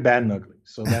you the good, bad, and ugly.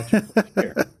 So that you're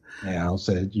clear.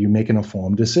 So you make an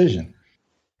informed decision.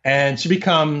 And she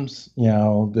becomes,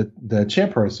 the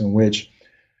chairperson, which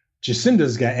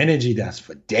Jacinda's got energy that's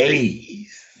for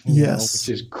days. Yes. Which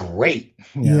is great.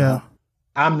 Yeah.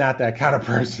 I'm not that kind of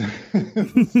person.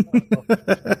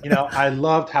 So, I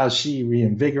loved how she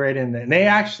reinvigorated, and they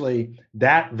actually,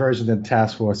 that version of the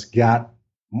task force got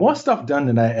more stuff done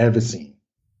than I ever seen.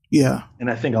 Yeah. And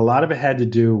I think a lot of it had to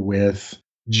do with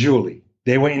Julie.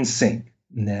 They were in sync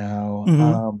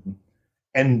now.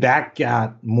 And that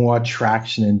got more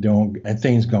traction and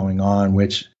things going on,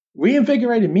 which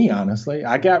reinvigorated me, honestly.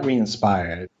 I got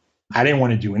re-inspired. I didn't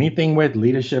want to do anything with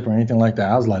leadership or anything like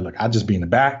that. I was like, look, I'll just be in the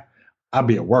back. I'll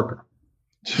be a worker.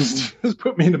 Just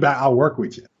put me in the back. I'll work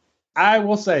with you. I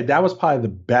will say that was probably the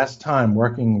best time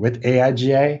working with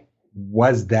AIGA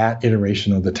was that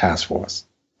iteration of the task force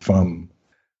from,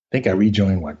 I think I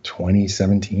rejoined,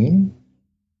 2017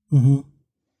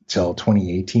 till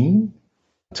 2018,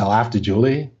 till after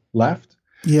Julie left.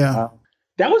 Yeah.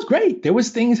 That was great. There was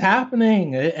things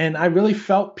happening, and I really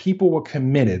felt people were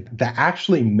committed, that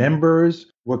actually members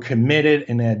were committed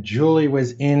and that Julie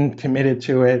was committed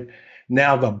to it.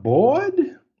 Now the board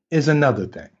is another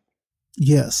thing.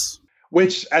 Yes.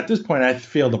 Which at this point, I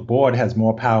feel the board has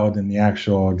more power than the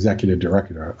actual executive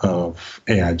director of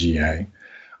AIGA.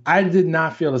 I did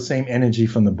not feel the same energy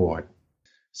from the board.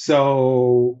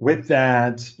 So with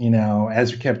that,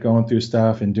 as we kept going through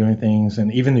stuff and doing things,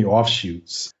 and even the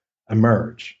offshoots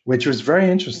emerge, which was very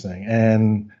interesting.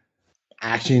 And I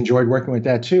actually enjoyed working with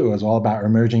that too. It was all about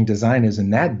emerging designers.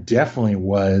 And that definitely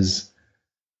was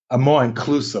a more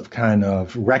inclusive kind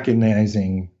of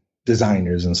recognizing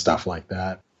designers and stuff like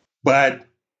that. But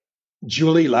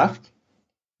Julie left.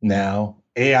 Now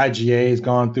AIGA has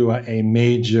gone through a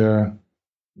major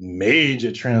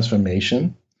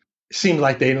transformation. It seems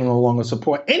like they no longer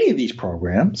support any of these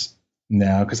programs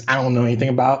now, because I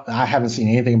haven't seen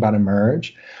anything about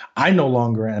Emerge. I no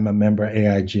longer am a member of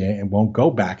AIGA and won't go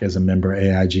back as a member of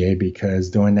AIGA, because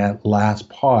during that last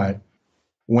part,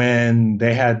 when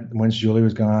Julie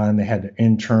was gone, they had the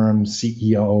interim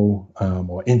CEO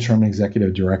or interim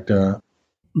executive director.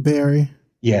 Barry.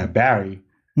 Yeah, Barry.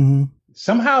 Mm-hmm.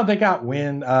 Somehow they got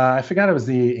wind. I forgot it was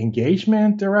the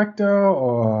engagement director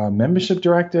or membership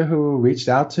director who reached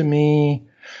out to me,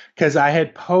 because I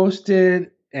had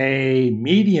posted a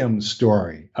Medium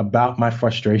story about my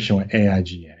frustration with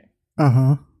AIGA.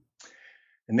 Uh-huh.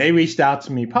 And they reached out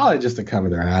to me probably just to cover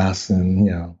their ass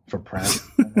and, for press.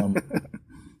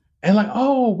 And like,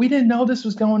 oh, we didn't know this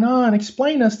was going on.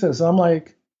 Explain us this. I'm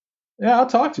like, yeah, I'll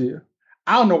talk to you.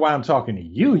 I don't know why I'm talking to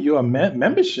you. You're a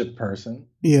membership person.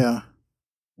 Yeah.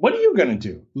 What are you going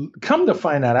to do? Come to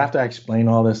find out after I explain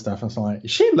all this stuff and so on.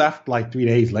 She left like 3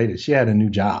 days later. She had a new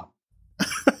job.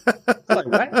 Like,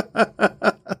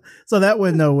 what? So that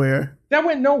went nowhere. That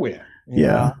went nowhere.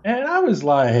 Yeah. And I was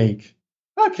like,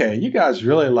 okay, you guys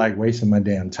really like wasting my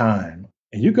damn time.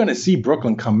 And you're going to see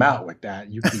Brooklyn come out with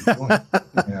that. You keep doing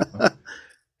it.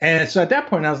 And so at that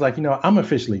point, I was like, I'm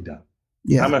officially done.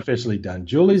 Yeah. I'm officially done.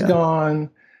 Julie's gone.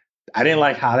 I didn't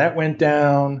like how that went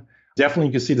down. Definitely,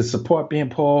 you could see the support being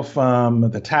pulled from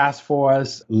the task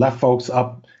force, left folks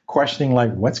up questioning,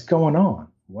 like, what's going on?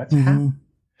 What's happening?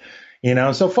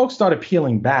 So folks started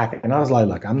peeling back. And I was like,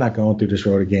 look, I'm not going through this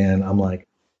road again. I'm like,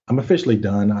 I'm officially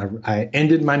done. I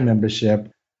ended my membership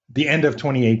the end of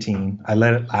 2018. I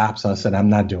let it lapse. I said, I'm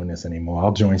not doing this anymore.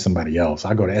 I'll join somebody else.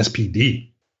 I'll go to SPD.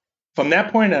 From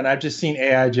that point on, I've just seen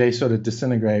AIJ sort of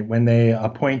disintegrate when they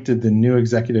appointed the new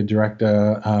executive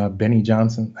director, Benny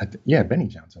Johnson. Benny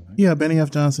Johnson. Right? Yeah, Benny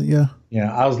F. Johnson. Yeah.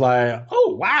 Yeah, I was like,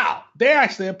 oh, wow. They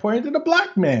actually appointed a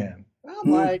black man.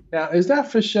 I'm like, now, is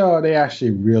that for sure? Are they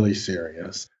actually really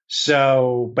serious?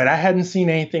 So, but I hadn't seen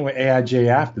anything with AIJ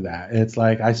after that. It's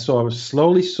like I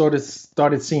slowly sort of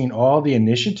started seeing all the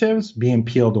initiatives being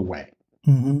peeled away.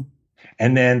 Mm-hmm.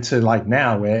 And then to like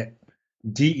now where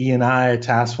DE&I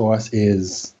task force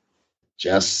is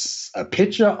just a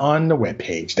picture on the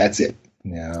webpage. That's it.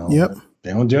 Yep.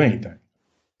 They don't do anything.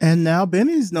 And now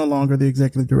Benny's no longer the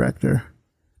executive director,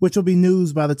 which will be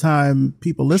news by the time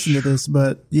people listen to this.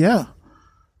 But yeah.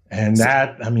 And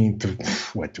that,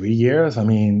 3 years?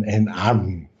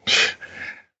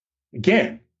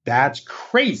 Again, that's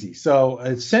crazy. So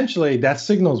essentially that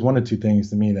signals one of two things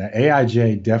to me, that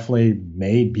AIJ definitely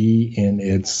may be in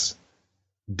its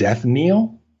death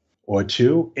knell, or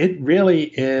two, it really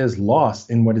is lost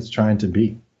in what it's trying to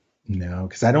be.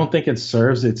 Because I don't think it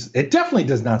serves it definitely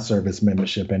does not serve its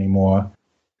membership anymore.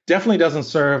 Definitely doesn't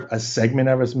serve a segment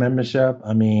of its membership.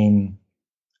 Even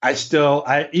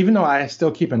though I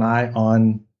still keep an eye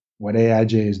on what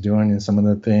AIJ is doing and some of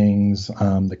the things,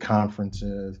 the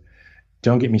conferences.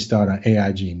 Don't get me started on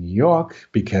AIG in New York,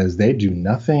 because they do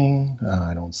nothing.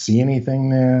 I don't see anything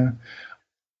there.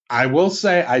 I will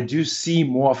say I do see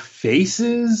more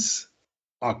faces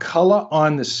or color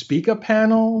on the speaker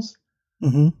panels.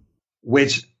 Mm-hmm.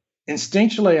 which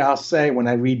instinctually I'll say when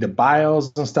I read the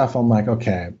bios and stuff, I'm like,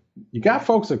 okay, you got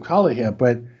folks of color here,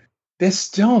 but they're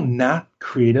still not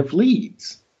creative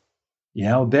leads.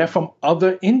 They're from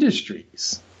other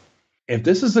industries. If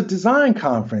this is a design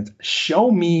conference,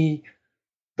 show me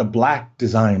the Black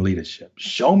design leadership.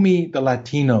 Show me the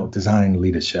Latino design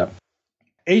leadership.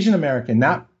 Asian American,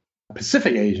 not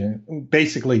Pacific Asian,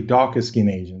 basically darker skin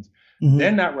Asians,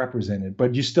 they're not represented,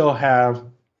 but you still have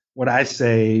what I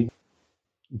say,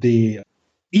 the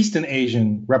Eastern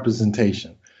Asian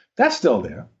representation. That's still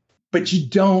there, but you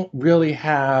don't really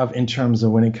have, in terms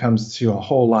of when it comes to a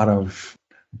whole lot of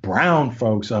brown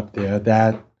folks up there,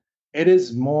 that it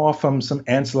is more from some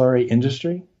ancillary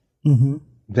industry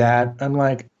that I'm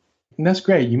like, that's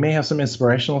great. You may have some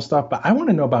inspirational stuff, but I want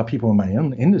to know about people in my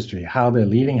own industry, how they're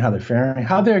leading, how they're faring,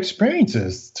 how their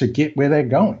experiences to get where they're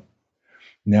going.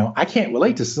 Now, I can't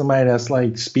relate to somebody that's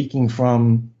like speaking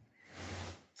from,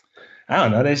 I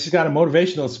don't know, they just got a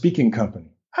motivational speaking company.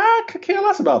 I could care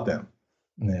less about them.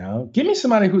 Give me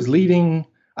somebody who's leading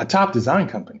a top design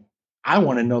company. I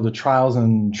want to know the trials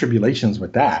and tribulations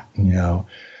with that,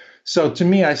 So to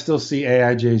me, I still see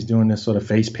AIGAs doing this sort of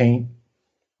face paint.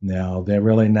 Now, they're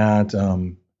really not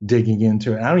digging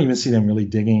into it. I don't even see them really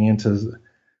digging into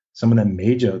some of the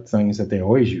major things that they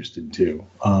always used to do.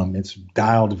 It's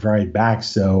dialed very back.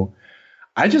 So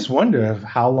I just wonder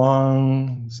how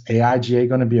long is AIGA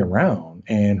going to be around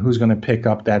and who's going to pick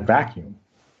up that vacuum.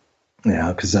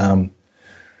 Because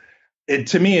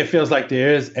to me, it feels like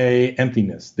there is a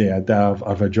emptiness there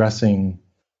of addressing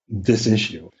this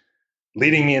issue,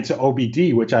 leading me into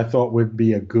OBD, which I thought would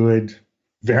be a good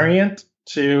variant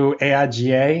to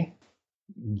AIGA.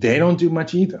 They don't do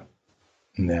much either.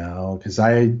 No, because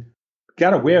I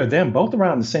got aware of them both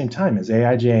around the same time as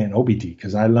AIGA and OBD,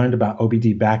 because I learned about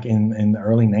OBD back in the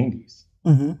early 90s.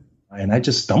 And I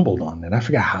just stumbled on it. I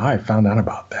forgot how I found out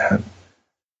about that.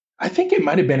 I think it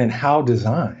might have been in How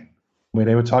Design, where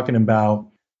they were talking about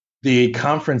the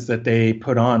conference that they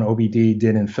put on, OBD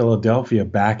did in Philadelphia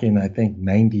back in, I think,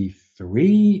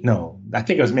 93. No, I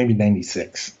think it was maybe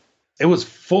 96. It was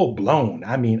full blown.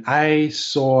 I mean, I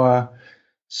saw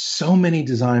so many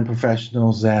design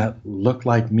professionals that looked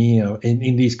like me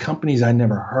in these companies I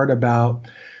never heard about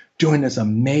doing this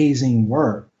amazing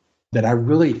work that I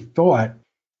really thought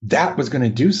that was going to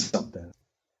do something.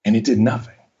 And it did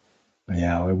nothing.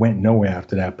 It went nowhere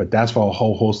after that. But that's for a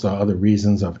whole host of other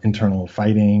reasons of internal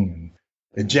fighting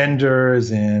and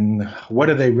agendas and what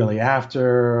are they really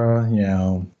after?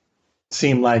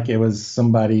 Seemed like it was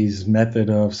somebody's method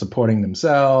of supporting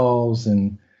themselves.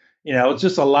 And, it's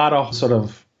just a lot of sort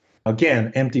of,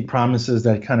 again, empty promises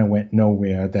that kind of went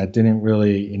nowhere, that didn't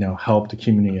really, help the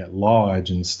community at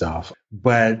large and stuff.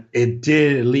 But it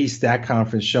did, at least that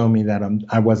conference, show me that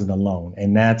I wasn't alone.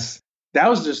 And that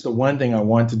was just the one thing I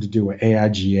wanted to do with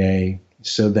AIGA,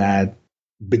 so that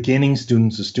beginning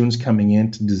students or students coming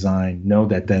into design know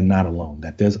that they're not alone,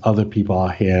 that there's other people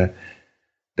out here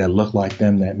that look like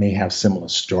them, that may have similar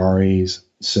stories,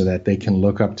 so that they can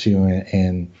look up to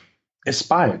and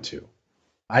aspire to.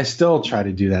 I still try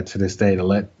to do that to this day, to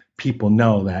let people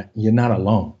know that you're not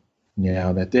alone,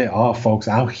 that there are folks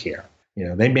out here.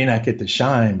 They may not get the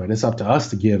shine, but it's up to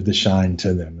us to give the shine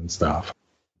to them and stuff.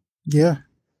 Yeah.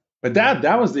 But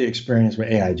that was the experience with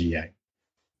AIGA.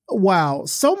 Wow.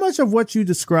 So much of what you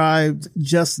described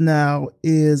just now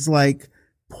is like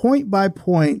point by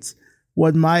point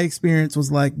what my experience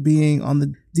was like being on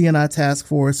the D&I task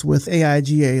force with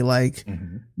AIGA. Like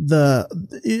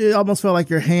it almost felt like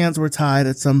your hands were tied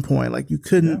at some point. Like you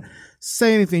couldn't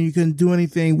say anything. You couldn't do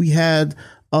anything. We had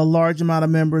a large amount of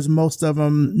members. Most of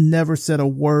them never said a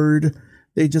word.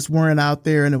 They just weren't out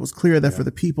there. And it was clear that for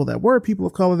the people that were people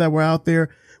of color that were out there,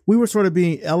 we were sort of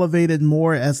being elevated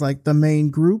more as like the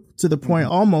main group, to the point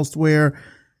almost where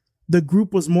the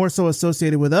group was more so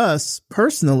associated with us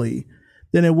personally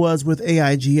than it was with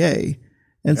AIGA.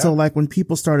 And so like when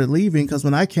people started leaving, because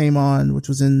when I came on, which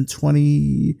was in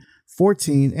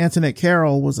 2014, Antoinette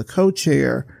Carroll was a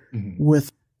co-chair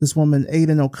with this woman,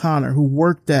 Aidan O'Connor, who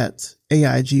worked at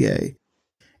AIGA.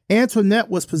 Antoinette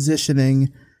was positioning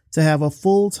to have a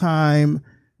full-time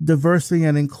diversity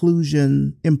and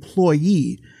inclusion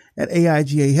employee at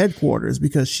AIGA headquarters,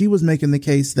 because she was making the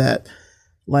case that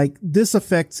like this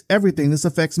affects everything. This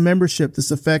affects membership. This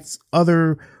affects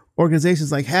other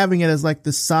organizations, like having it as like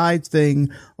the side thing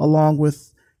along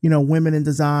with, women in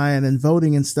design and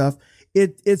voting and stuff.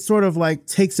 It sort of like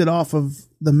takes it off of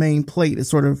the main plate.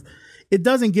 It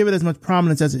doesn't give it as much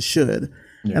prominence as it should.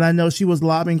 Yeah. And I know she was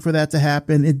lobbying for that to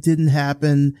happen. It didn't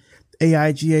happen.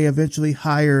 AIGA eventually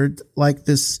hired like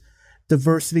this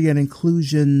diversity and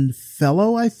inclusion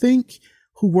fellow, I think,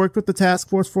 who worked with the task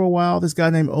force for a while, this guy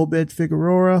named Obed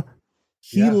Figueroa.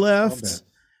 He left. Obed.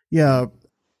 Yeah.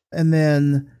 And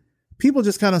then people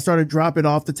just kind of started dropping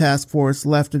off the task force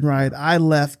left and right. I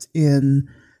left in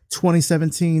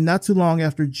 2017, not too long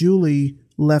after Julie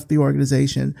left the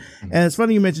organization. Mm-hmm. And it's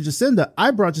funny you mentioned Jacinda.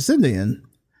 I brought Jacinda in.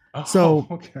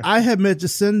 I had met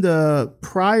Jacinda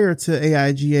prior to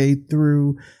AIGA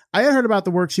through, I had heard about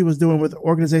the work she was doing with the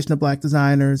Organization of Black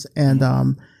Designers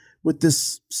and with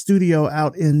this studio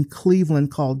out in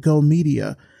Cleveland called Go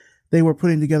Media. They were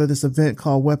putting together this event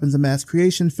called Weapons of Mass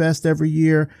Creation Fest every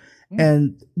year.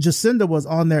 And Jacinda was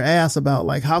on their ass about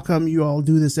like, how come you all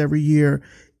do this every year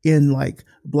in like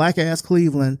black ass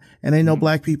Cleveland and ain't no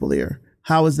black people here?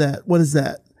 How is that? What is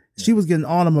that? She was getting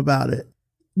on them about it.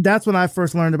 That's when I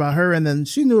first learned about her. And then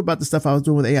she knew about the stuff I was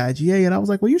doing with AIGA. And I was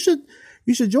like, well, you should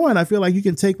join. I feel like you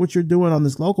can take what you're doing on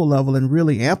this local level and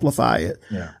really amplify it.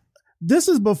 Yeah. This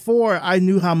is before I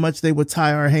knew how much they would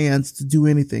tie our hands to do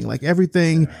anything. Like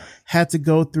everything had to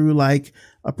go through like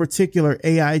a particular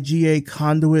AIGA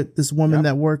conduit, this woman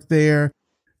that worked there.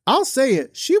 I'll say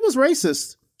it. She was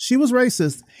racist. She was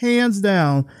racist, hands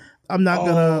down. I'm not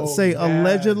going to say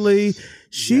allegedly.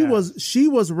 She was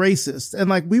racist. And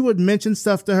like we would mention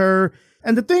stuff to her.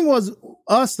 And the thing was,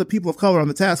 us, the people of color on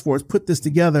the task force, put this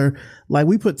together. Like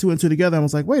we put 2 and 2 together and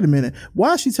was like, wait a minute,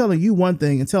 why is she telling you one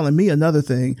thing and telling me another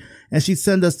thing? And she'd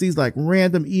send us these like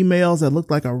random emails that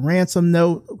looked like a ransom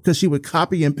note because she would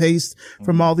copy and paste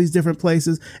from all these different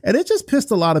places. And it just pissed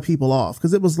a lot of people off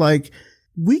because it was like,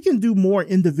 we can do more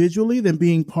individually than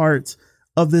being part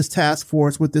of this task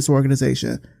force with this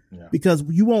organization because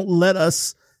you won't let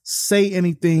us say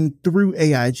anything through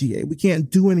AIGA. We can't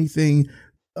do anything.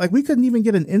 Like we couldn't even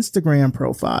get an Instagram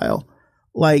profile,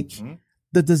 like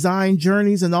the design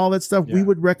journeys and all that stuff. We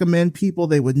would recommend people.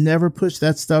 They would never push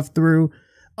that stuff through.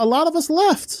 A lot of us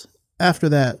left after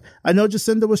that. I know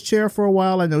Jacinda was chair for a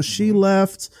while. I know she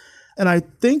left. And I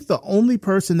think the only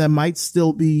person that might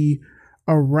still be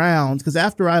around, because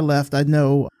after I left, I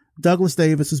know Douglas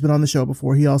Davis, who's been on the show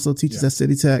before. He also teaches at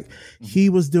City Tech. He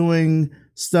was doing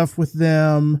stuff with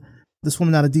them. This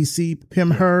woman out of DC,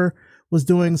 Pim Her, was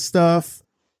doing stuff.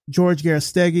 George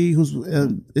Garastegui, who's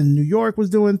in New York, was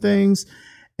doing things.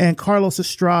 And Carlos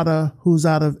Estrada, who's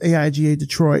out of AIGA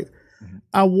Detroit.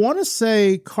 I want to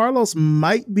say Carlos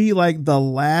might be like the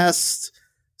last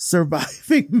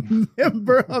surviving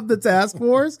member of the task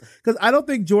force because I don't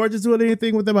think George is doing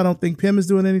anything with them. I don't think Pim is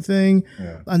doing anything.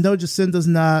 I know Jacinda's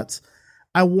not.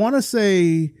 I want to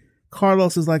say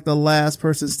Carlos is like the last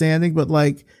person standing, but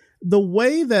like the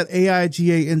way that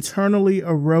AIGA internally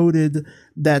eroded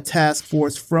that task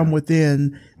force from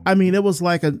within, I mean, it was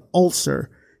like an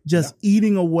ulcer just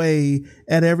eating away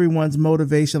at everyone's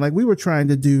motivation. Like we were trying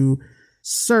to do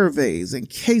surveys and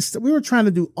we were trying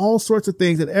to do all sorts of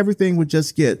things and everything would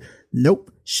just get,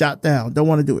 nope, shot down. Don't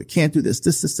want to do it. Can't do this,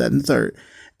 that, and third.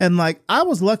 And like, I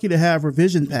was lucky to have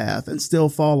Revision Path and still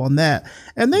fall on that.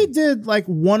 And they did like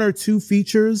 1 or 2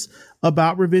 features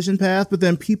about Revision Path, but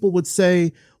then people would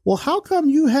say, well, how come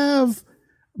you have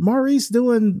Maurice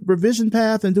doing Revision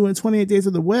Path and doing 28 Days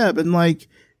of the Web and like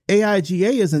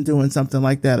AIGA isn't doing something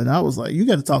like that? And I was like, you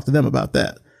got to talk to them about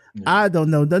that. I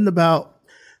don't know nothing about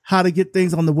how to get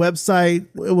things on the website.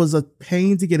 It was a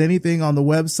pain to get anything on the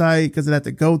website because it had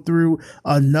to go through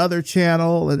another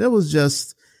channel. And it was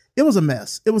a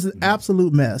mess. It was an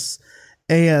absolute mess.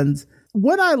 And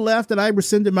when I left and I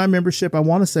rescinded my membership, I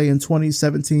want to say in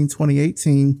 2017,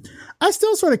 2018, I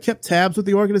still sort of kept tabs with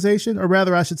the organization, or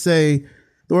rather I should say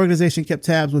the organization kept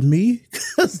tabs with me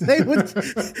because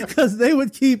they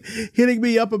would keep hitting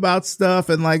me up about stuff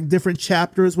and like different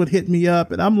chapters would hit me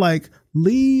up. And I'm like,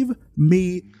 leave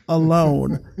me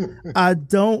alone. I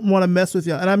don't want to mess with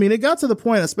y'all. And I mean, it got to the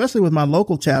point, especially with my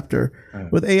local chapter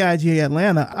with AIGA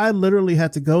Atlanta, I literally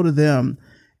had to go to them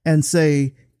and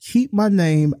say, keep my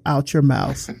name out your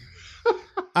mouth.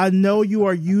 I know you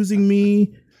are using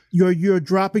me. You're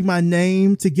dropping my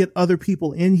name to get other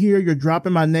people in here. You're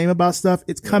dropping my name about stuff.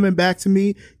 It's coming back to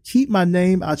me. Keep my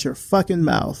name out your fucking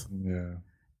mouth. Yeah.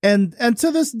 And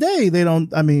to this day, they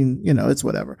don't, I mean, you know, it's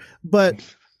whatever. But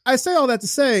I say all that to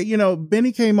say, you know,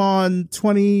 Benny came on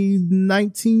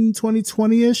 2019,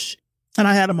 2020-ish, and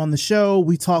I had him on the show.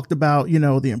 We talked about, you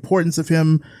know, the importance of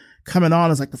him coming on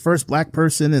as like the first Black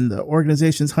person in the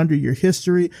organization's 100-year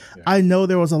history. Yeah. I know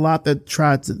there was a lot that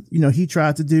he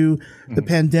tried to do. The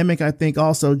pandemic, I think,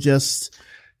 also just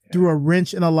threw a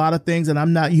wrench in a lot of things, and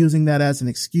I'm not using that as an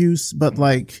excuse, but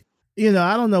like, you know,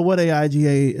 I don't know what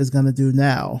AIGA is going to do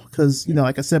now because, you know,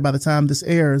 like I said, by the time this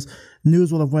airs,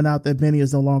 news will have went out that Benny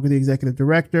is no longer the executive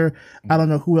director. I don't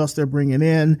know who else they're bringing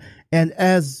in. And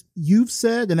as you've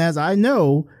said, and as I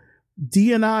know,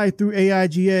 D&I through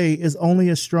AIGA is only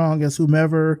as strong as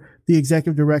whomever the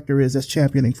executive director is that's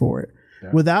championing for it.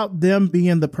 Yeah. Without them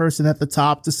being the person at the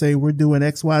top to say we're doing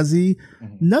XYZ,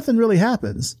 nothing really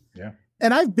happens. Yeah.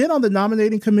 And I've been on the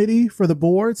nominating committee for the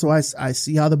board, so I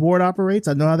see how the board operates.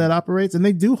 I know how that operates, and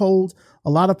they do hold a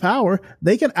lot of power.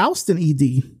 They can oust an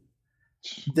ED.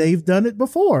 They've done it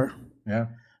before. Yeah.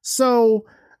 So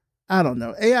I don't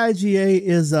know. AIGA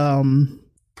is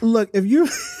look, if you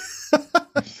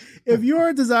if you're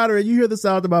a designer and you hear the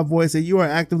sound of my voice and you are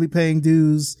actively paying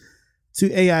dues to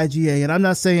AIGA, and I'm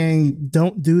not saying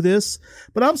don't do this,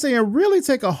 but I'm saying really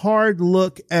take a hard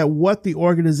look at what the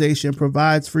organization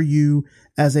provides for you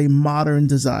as a modern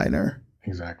designer.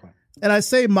 Exactly. And I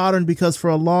say modern because for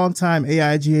a long time,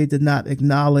 AIGA did not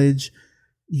acknowledge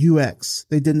UX.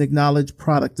 They didn't acknowledge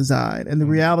product design. And the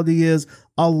reality is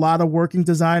a lot of working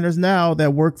designers now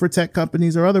that work for tech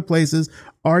companies or other places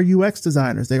are UX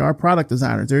designers. They are product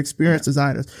designers. They're experience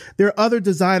designers. There are other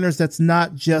designers that's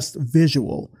not just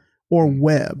visual or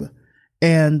web.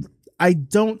 And I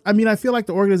feel like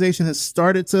the organization has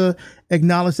started to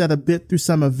acknowledge that a bit through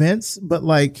some events, but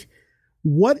like,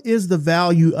 what is the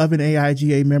value of an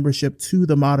AIGA membership to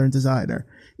the modern designer?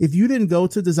 If you didn't go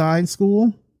to design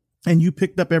school and you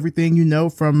picked up everything you know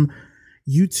from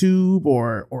YouTube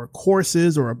or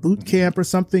courses or a boot camp or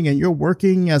something, and you're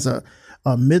working as a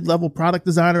mid-level product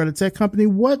designer at a tech company,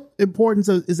 what importance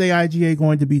is AIGA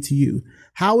going to be to you?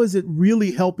 How is it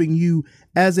really helping you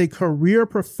as a career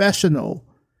professional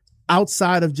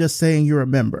outside of just saying you're a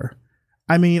member?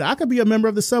 I mean, I could be a member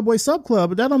of the Subway Sub Club,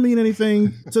 but that don't mean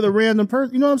anything to the random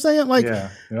person. You know what I'm saying? Like,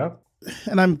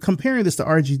 and I'm comparing this to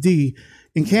RGD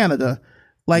in Canada.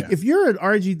 Like, if you're an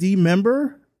RGD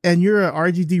member and you're an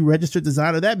RGD registered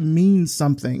designer, that means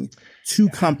something to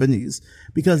companies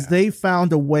because they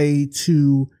found a way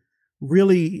to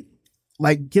really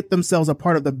like get themselves a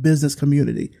part of the business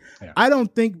community. Yeah. I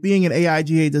don't think being an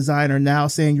AIGA designer now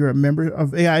saying you're a member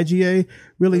of AIGA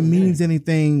really means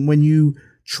anything when you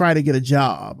try to get a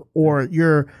job or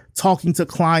you're talking to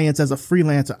clients as a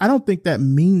freelancer. I don't think that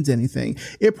means anything.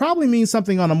 It probably means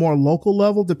something on a more local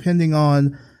level, depending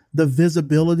on the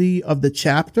visibility of the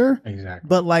chapter. Exactly.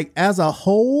 But like as a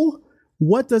whole,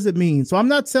 what does it mean? So I'm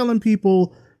not telling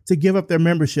people to give up their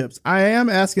memberships. I am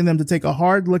asking them to take a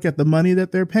hard look at the money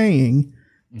that they're paying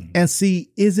and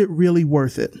see, is it really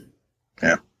worth it?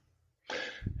 Yeah.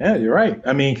 Yeah, you're right.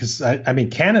 I mean, because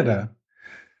Canada,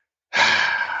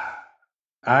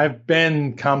 I've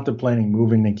been contemplating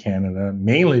moving to Canada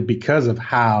mainly because of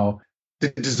how the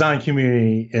design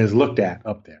community is looked at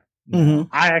up there.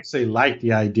 I actually like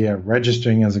the idea of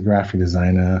registering as a graphic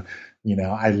designer. You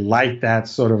know, I like that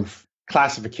sort of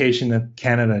classification that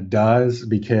Canada does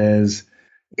because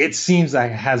it seems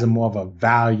like it has a more of a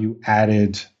value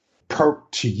added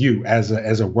perk to you as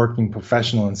a working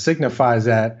professional and signifies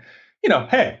that, you know,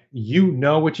 hey, you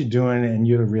know what you're doing and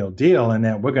you're the real deal and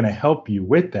that we're going to help you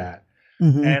with that.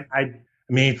 And I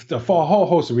mean, for a whole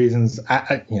host of reasons,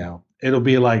 it'll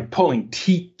be like pulling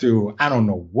teeth through, I don't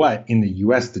know what in the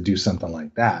US to do something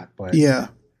like that. But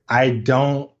I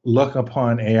don't look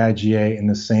upon AIGA in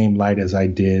the same light as I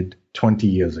did 20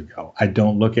 years ago. I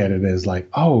don't look at it as like,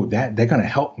 oh, that they're going to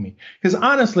help me. Because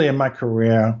honestly, in my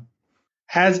career,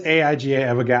 has AIGA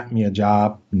ever gotten me a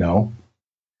job? No.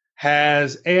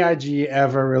 Has AIGA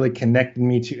ever really connected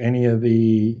me to any of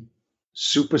the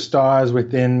superstars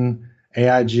within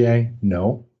AIGA?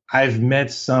 No. I've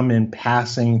met some in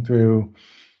passing through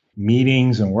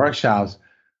meetings and workshops,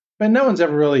 but no one's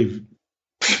ever really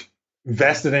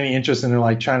vested any interest in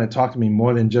like trying to talk to me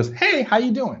more than just, hey, how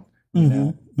you doing?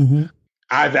 You know?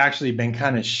 I've actually been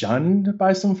kind of shunned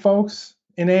by some folks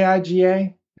in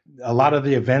AIGA. A lot of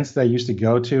the events that I used to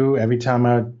go to, every time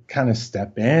I kind of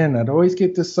step in, I'd always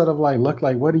get this sort of like look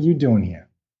like, what are you doing here?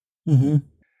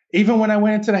 Even when I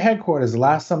went into the headquarters, the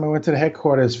last time I went to the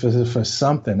headquarters for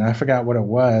something, I forgot what it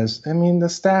was. I mean, the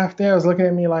staff there was looking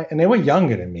at me like, and they were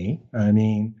younger than me. I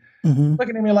mean,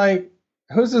 looking at me like,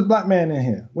 who's this black man in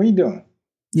here? What are you doing?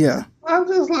 Yeah. I'm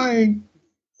just like,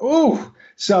 oh.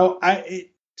 So I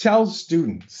tell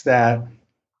students that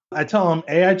I tell them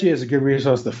AIGA is a good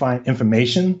resource to find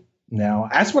information. Now,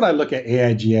 that's what I look at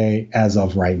AIGA as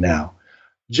of right now.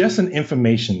 Just an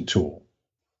information tool.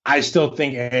 I still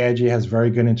think AIGA has very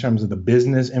good in terms of the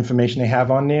business information they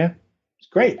have on there. It's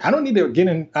great. I don't need to get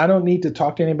in. I don't need to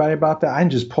talk to anybody about that. I can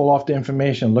just pull off the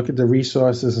information, look at the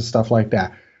resources and stuff like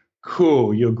that.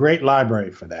 Cool. You're a great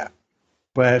library for that.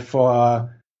 But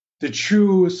for the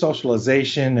true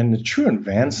socialization and the true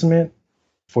advancement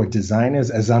for designers,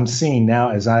 as I'm seeing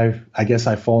now, as I guess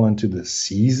I fall into the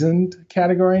seasoned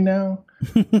category now.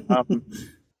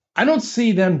 I don't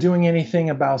see them doing anything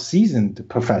about seasoned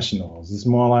professionals. It's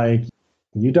more like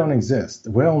you don't exist.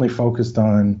 We're only focused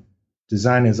on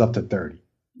designers up to 30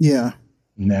 Yeah.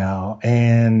 now.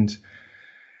 And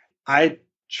I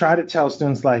try to tell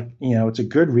students, like, it's a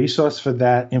good resource for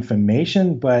that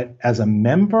information, but as a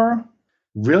member,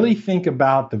 really think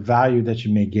about the value that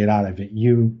you may get out of it.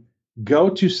 You go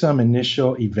to some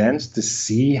initial events to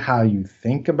see how you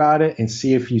think about it and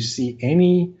see if you see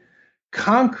any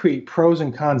concrete pros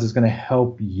and cons is going to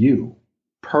help you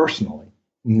personally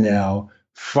now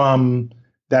from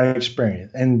that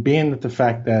experience. And being that the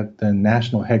fact that the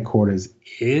national headquarters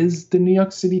is the New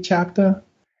York City chapter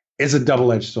is a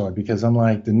double-edged sword, because I'm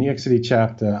like, the New York City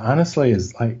chapter, honestly,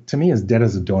 is like, to me, is dead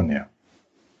as a doornail.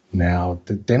 Now,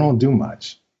 they don't do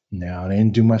much. Now, they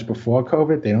didn't do much before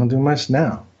COVID. They don't do much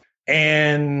now.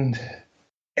 And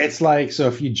it's like, so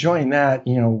if you join that,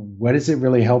 what is it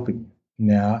really helping you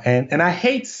now? And I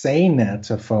hate saying that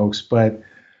to folks, but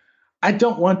I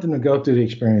don't want them to go through the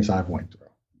experience I've went through.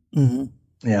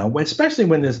 Mm-hmm. Especially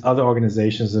when there's other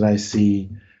organizations that I see,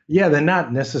 they're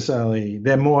not necessarily,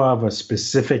 they're more of a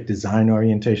specific design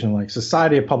orientation, like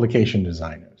Society of Publication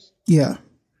Designers. Yeah.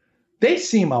 They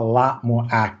seem a lot more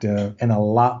active and a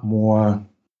lot more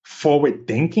forward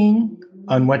thinking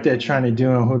on what they're trying to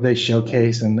do and who they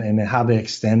showcase and how they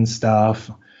extend stuff.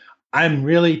 I'm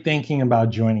really thinking about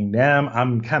joining them.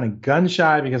 I'm kind of gun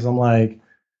shy because I'm like,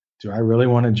 do I really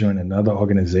want to join another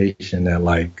organization at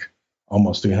like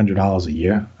almost $300 a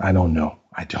year? I don't know.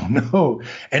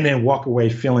 And then walk away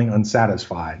feeling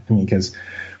unsatisfied. Because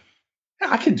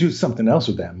I could do something else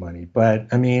with that money. But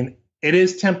I mean, it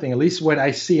is tempting, at least what I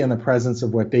see in the presence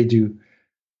of what they do.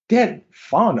 They're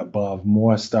far and above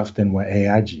more stuff than what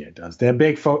AIGA does.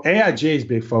 AIGA's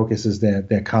big focus is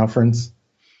their conference.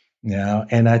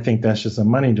 And I think that's just a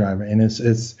money driver. And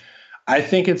I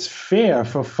think it's fair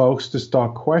for folks to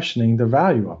start questioning the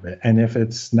value of it. And if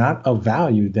it's not of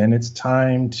value, then it's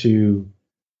time to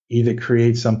either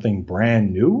create something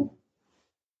brand new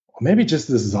or maybe just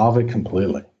dissolve it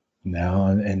completely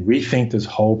and rethink this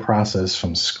whole process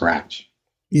from scratch.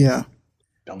 Yeah.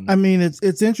 I mean,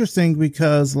 it's interesting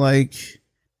because, like,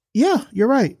 yeah, you're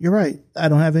right. I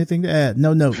don't have anything to add.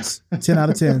 No notes. 10 out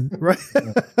of 10. Right.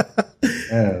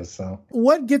 Yeah. So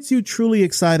what gets you truly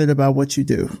excited about what you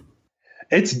do?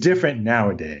 It's different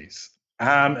nowadays.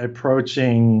 I'm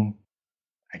approaching,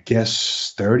 I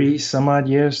guess, 30 some odd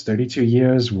years, 32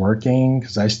 years working,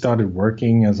 because I started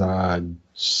working as a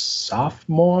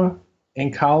sophomore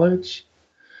in college.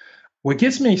 What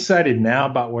gets me excited now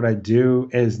about what I do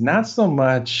is not so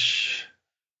much,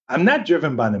 I'm not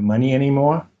driven by the money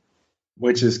anymore,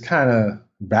 which is kind of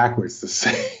backwards to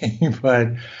say, but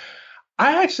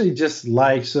I actually just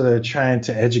like sort of trying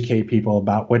to educate people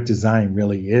about what design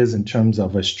really is in terms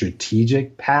of a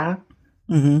strategic path.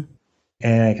 Mm-hmm.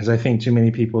 And because I think too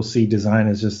many people see design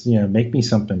as just, make me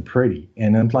something pretty.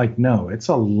 And I'm like, no, it's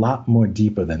a lot more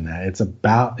deeper than that. It's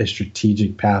about a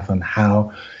strategic path on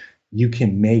how you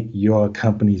can make your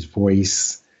company's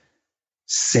voice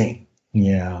sing,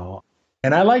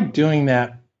 And I like doing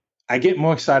that. I get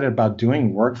more excited about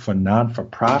doing work for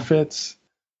non-for-profits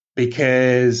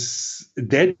because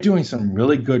they're doing some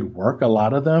really good work, a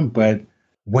lot of them. But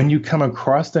when you come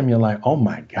across them, you're like, oh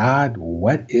my God,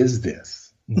 what is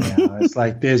this? It's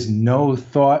like there's no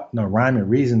thought, no rhyme or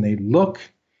reason. They look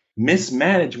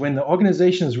mismanaged when the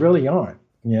organizations really aren't.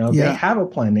 They have a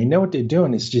plan. They know what they're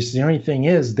doing. It's just the only thing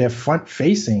is their front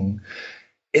facing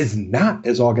is not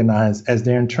as organized as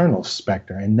their internal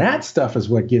specter. And that stuff is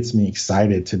what gets me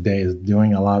excited today, is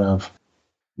doing a lot of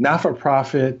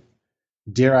not-for-profit,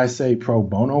 dare I say, pro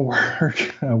bono work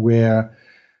where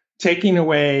taking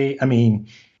away, I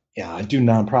do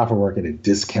nonprofit work at a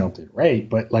discounted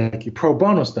rate, but like your pro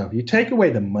bono stuff, you take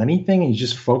away the money thing and you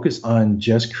just focus on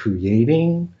just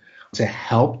creating to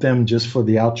help them just for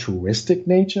the altruistic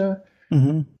nature.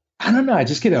 Mm-hmm. I don't know. I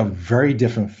just get a very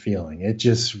different feeling. It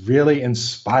just really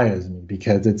inspires me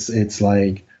because it's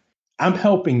like I'm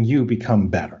helping you become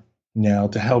better,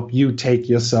 to help you take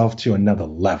yourself to another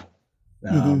level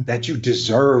that you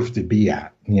deserve to be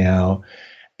at,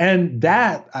 And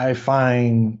that I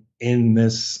find in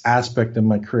this aspect of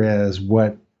my career is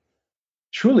what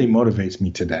truly motivates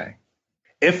me today.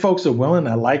 If folks are willing,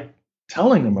 I like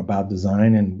telling them about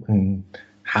design and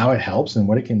how it helps and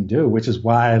what it can do, which is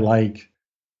why I like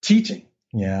teaching,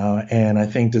 and I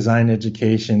think design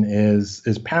education is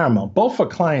paramount, both for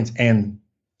clients and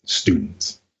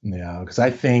students, because I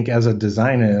think as a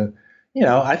designer,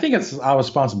 I think it's our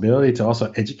responsibility to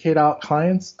also educate our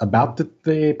clients about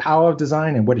the power of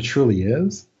design and what it truly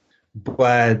is.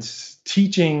 But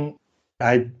teaching,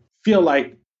 I feel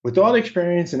like with all the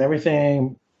experience and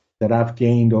everything, that I've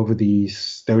gained over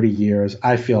these 30 years,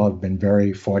 I feel I've been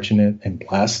very fortunate and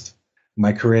blessed.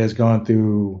 My career has gone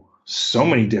through so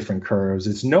many different curves.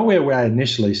 It's nowhere where I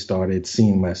initially started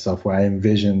seeing myself, where I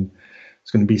envisioned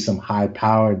it's going to be some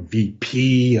high-powered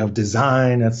VP of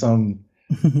design at some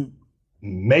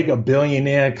mega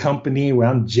billionaire company where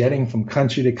I'm jetting from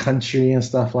country to country and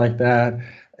stuff like that.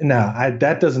 No,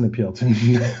 that doesn't appeal to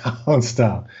me now.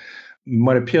 Stop.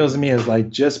 What appeals to me is like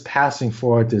just passing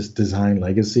forward this design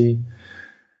legacy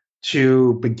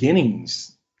to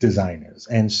beginnings designers,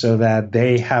 and so that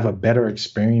they have a better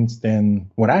experience than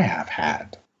what I have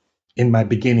had in my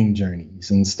beginning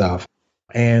journeys and stuff.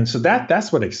 And so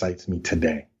that's what excites me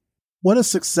today. What does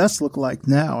success look like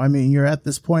now? I mean, you're at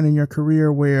this point in your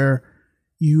career where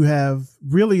you have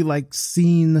really like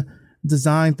seen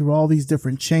design through all these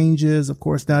different changes. Of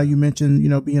course, now you mentioned,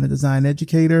 being a design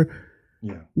educator.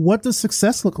 Yeah. What does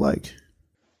success look like?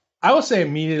 I will say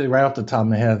immediately right off the top of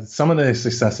my head, some of the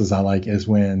successes I like is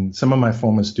when some of my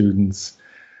former students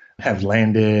have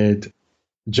landed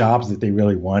jobs that they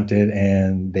really wanted,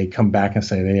 and they come back and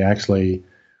say they actually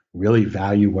really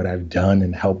value what I've done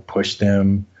and help push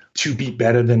them to be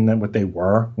better than what they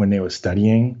were when they were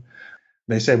studying.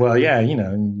 They say, well, yeah, you're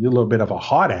a little bit of a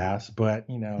hard ass, but,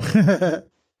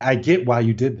 I get why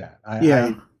you did that.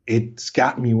 It's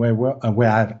got me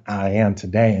where I am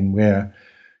today, and where,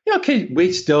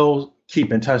 we still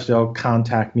keep in touch. They'll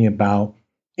contact me about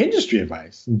industry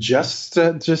advice, just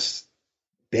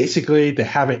basically to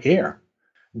have an ear.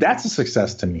 That's a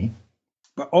success to me.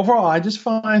 But overall, I just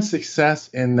find success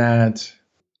in that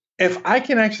if I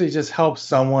can actually just help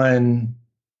someone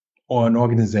or an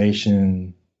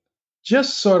organization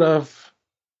just sort of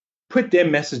put their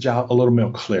message out a little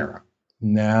more clearer,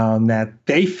 now that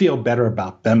they feel better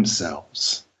about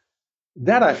themselves,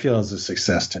 that I feel is a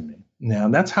success to me. Now,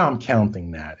 that's how I'm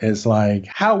counting that. It's like,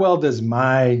 how well does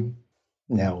my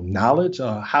knowledge,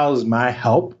 or how does my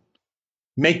help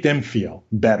make them feel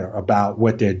better about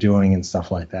what they're doing and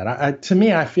stuff like that? To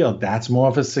me, I feel that's more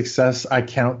of a success I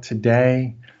count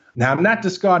today. Now, I'm not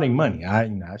discarding money. I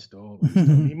still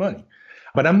need money,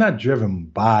 but I'm not driven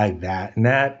by that. And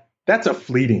that's a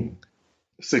fleeting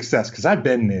success, because I've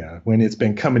been there when it's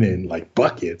been coming in like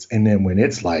buckets, and then when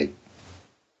it's like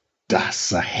the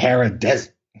Sahara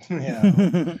Desert.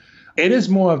 It is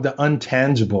more of the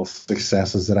untangible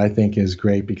successes that I think is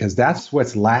great, because that's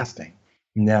what's lasting.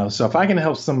 So if I can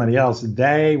help somebody else,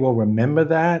 they will remember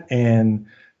that, and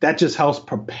that just helps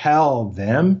propel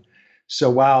them. So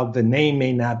while the name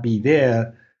may not be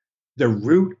there, the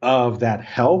root of that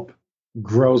help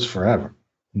grows forever.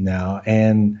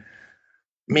 And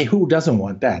I mean, who doesn't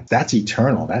want that? That's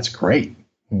eternal. That's great.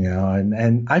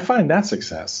 And I find that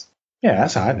success. Yeah,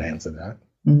 that's how I'd answer that.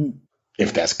 Mm-hmm.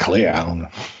 If that's clear, I don't know.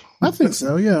 I think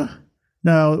so, yeah.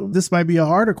 Now, this might be a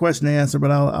harder question to answer,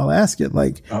 but I'll ask it.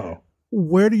 Like,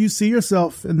 where do you see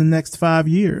yourself in the next 5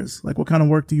 years? Like, what kind of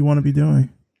work do you want to be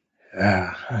doing?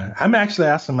 I'm actually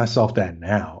asking myself that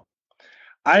now.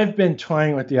 I've been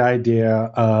toying with the idea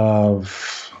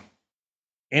of,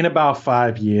 in about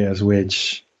 5 years,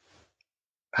 which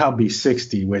I'll be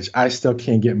 60, which I still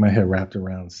can't get my head wrapped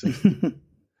around 60.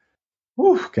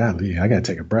 Ooh, golly, I got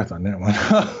to take a breath on that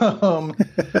one.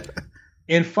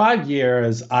 In 5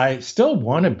 years, I still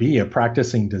want to be a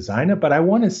practicing designer, but I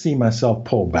want to see myself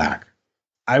pull back.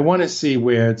 I want to see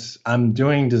where I'm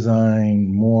doing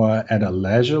design more at a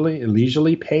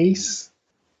leisurely pace.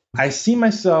 I see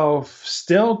myself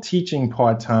still teaching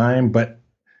part-time, but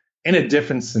in a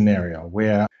different scenario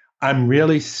where I'm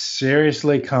really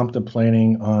seriously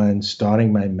contemplating on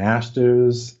starting my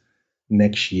master's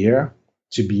next year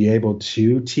to be able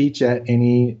to teach at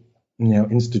any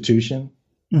institution,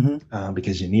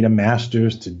 because you need a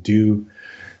master's to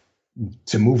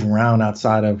move around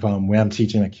outside of where I'm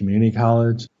teaching at community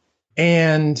college.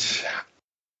 And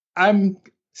I'm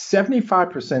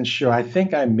 75% sure I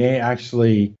think I may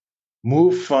actually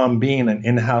move from being an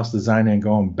in-house designer and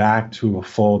going back to a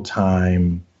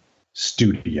full-time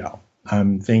studio.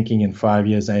 I'm thinking in 5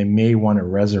 years I may want to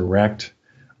resurrect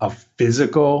a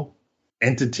physical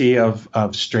entity of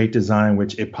straight design,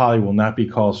 which it probably will not be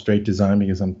called straight design,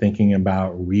 because I'm thinking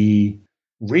about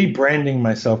rebranding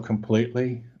myself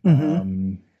completely.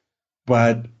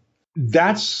 But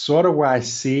that's sort of where I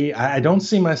see. I don't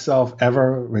see myself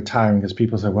ever retiring, because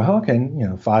people say, well, okay,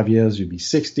 5 years, you'd be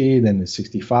 60, then it's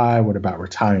 65. What about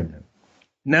retirement?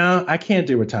 No, I can't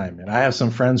do retirement. I have some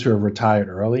friends who have retired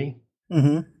early.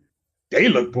 They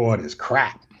look bored as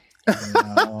crap.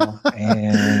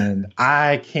 And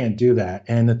I can't do that.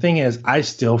 And the thing is, I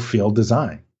still feel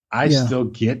design. I still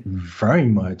get very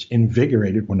much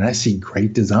invigorated when I see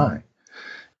great design.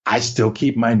 I still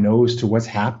keep my nose to what's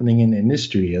happening in the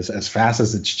industry as fast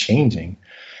as it's changing.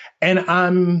 And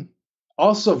I'm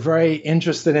also very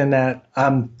interested in that.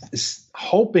 I'm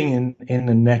hoping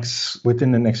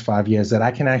within the next 5 years that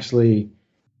I can actually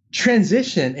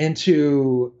transition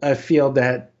into a field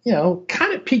that,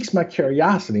 kind of piques my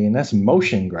curiosity, and that's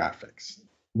motion graphics.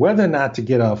 Whether or not to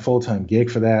get a full-time gig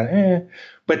for that,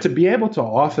 but to be able to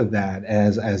offer that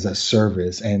as a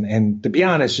service, and to be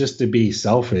honest, just to be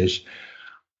selfish,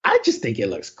 I just think it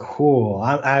looks cool.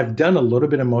 I've done a little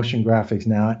bit of motion graphics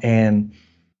now, and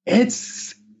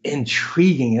it's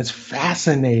intriguing, it's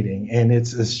fascinating, and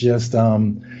it's just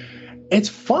it's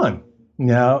fun.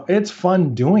 It's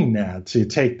fun doing that, to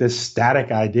take this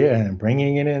static idea and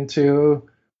bringing it into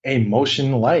a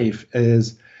motion life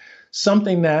is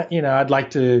something that, I'd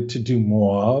like to do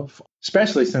more of,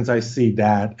 especially since I see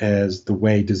that as the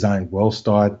way design will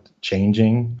start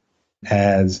changing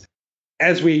as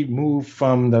we move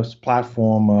from this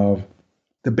platform of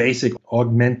the basic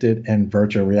augmented and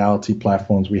virtual reality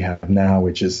platforms we have now,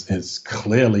 which is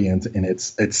clearly in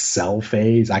its cell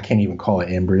phase. I can't even call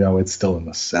it embryo. It's still in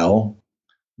the cell.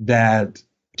 That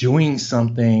doing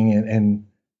something, and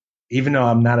even though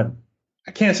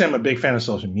I can't say I'm a big fan of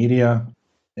social media,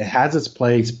 it has its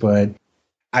place, but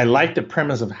I like the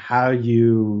premise of how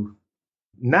you,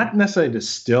 not necessarily the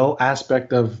still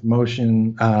aspect of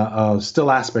motion,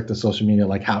 still aspect of social media,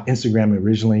 like how Instagram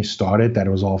originally started, that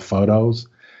it was all photos.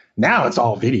 Now it's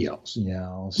all videos,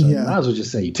 so you might as well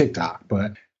just say TikTok.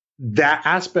 But that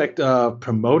aspect of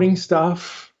promoting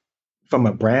stuff from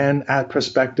a brand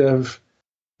perspective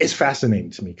is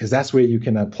fascinating to me, because that's where you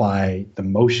can apply the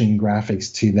motion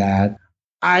graphics to that.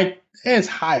 It's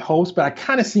high hopes, but I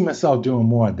kind of see myself doing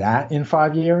more of that in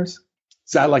 5 years.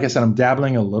 So like I said, I'm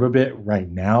dabbling a little bit right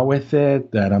now with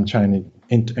it, that I'm trying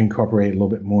to incorporate a little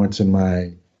bit more into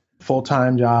my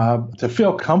full-time job to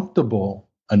feel comfortable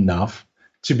enough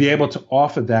to be able to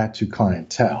offer that to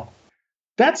clientele.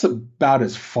 That's about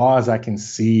as far as I can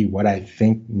see what I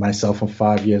think myself in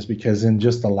 5 years, because in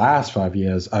just the last 5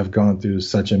 years, I've gone through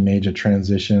such a major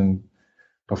transition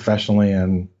professionally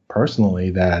and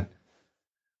personally that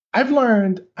I've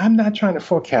learned I'm not trying to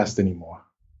forecast anymore.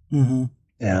 Mm-hmm.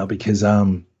 Because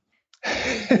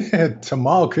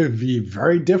tomorrow could be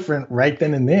very different right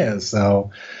then and there.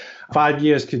 So 5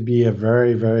 years could be a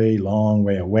very, very long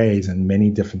way away, and many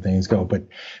different things go. But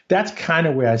that's kind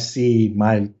of where I see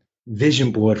my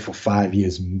vision board for 5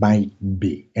 years might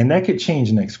be. And that could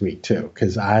change next week too,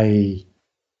 because I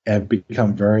have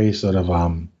become very sort of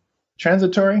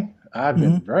transitory. I've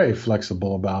been very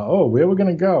flexible about, where we're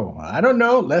going to go. I don't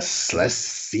know. Let's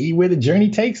see where the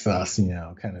journey takes us,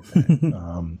 kind of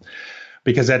thing.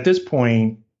 Because at this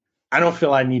point, I don't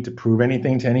feel I need to prove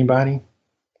anything to anybody.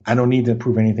 I don't need to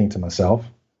prove anything to myself.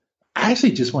 I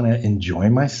actually just want to enjoy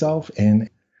myself. And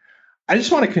I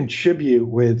just want to contribute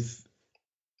with,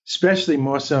 especially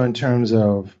more so in terms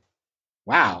of,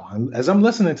 wow, as I'm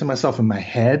listening to myself in my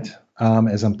head,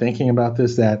 as I'm thinking about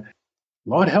this, that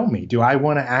Lord help me, do I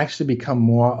want to actually become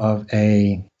more of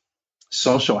a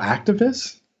social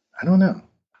activist? I don't know.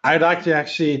 I'd like to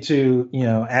actually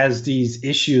as these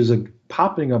issues are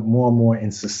popping up more and more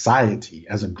in society,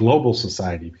 as a global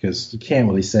society, because you can't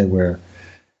really say we're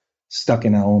stuck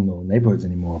in our own little neighborhoods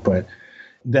anymore, but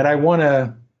that I want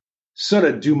to sort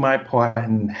of do my part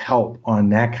and help on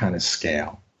that kind of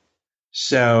scale.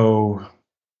 So,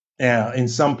 in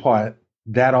some part,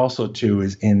 that also, too,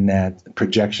 is in that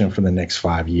projection for the next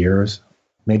 5 years.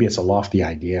 Maybe it's a lofty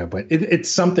idea, but it's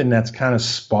something that's kind of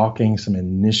sparking some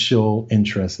initial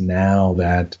interest now,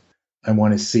 that I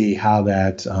want to see how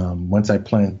that, once I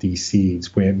plant these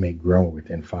seeds, where it may grow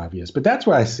within 5 years. But that's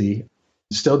what I see.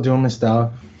 Still doing my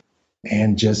stuff,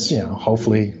 and just,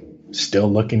 hopefully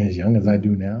still looking as young as I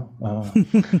do now,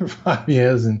 for 5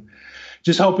 years. And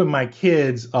just hoping my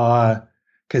kids are,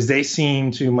 because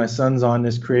my son's on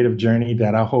this creative journey,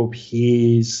 that I hope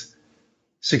he's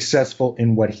successful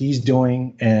in what he's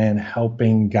doing and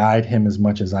helping guide him as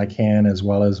much as I can, as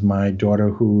well as my daughter,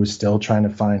 who is still trying to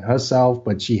find herself,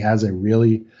 but she has a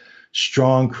really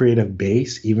strong creative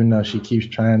base, even though she keeps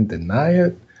trying to deny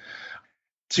it,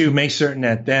 to make certain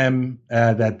that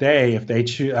if they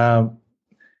choose,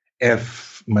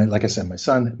 like I said, my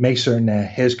son, make certain that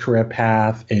his career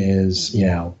path is,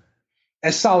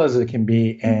 as solid as it can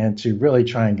be, and to really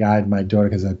try and guide my daughter,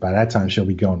 because by that time she'll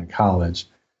be going to college,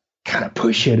 kind of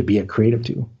push her to be a creative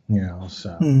too,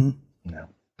 so,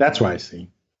 that's what I see.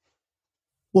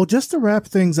 Well, just to wrap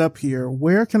things up here,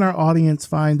 where can our audience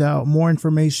find out more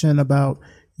information about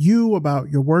you,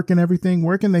 about your work and everything?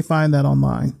 Where can they find that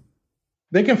online?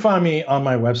 They can find me on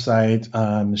my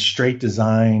website, Straight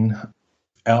Design.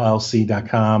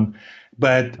 llc.com.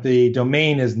 But the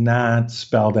domain is not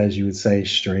spelled as you would say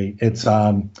straight. It's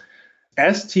STR,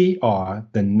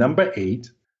 the number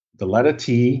 8, the letter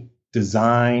T,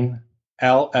 design,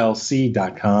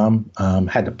 llc.com.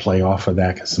 Had to play off of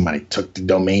that because somebody took the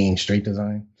domain, Straight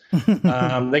Design.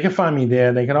 They can find me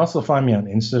there. They can also find me on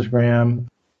Instagram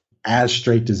as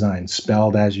Straight Design,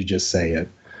 spelled as you just say it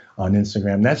on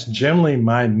Instagram. That's generally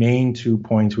my main 2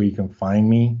 points where you can find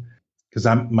me, because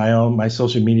my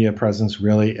social media presence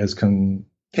really is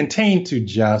contained to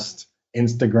just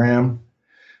Instagram.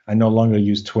 I no longer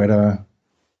use Twitter,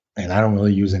 and I don't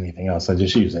really use anything else. I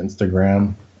just use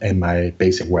Instagram and my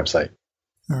basic website.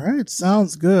 All right.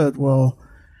 Sounds good. Well,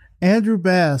 Andrew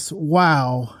Bass,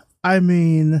 wow. I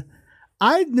mean,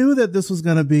 I knew that this was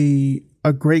going to be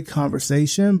a great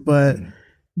conversation, but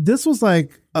this was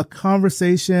like a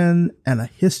conversation and a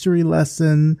history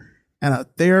lesson and a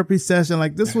therapy session.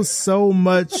 Like, this was so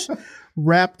much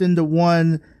wrapped into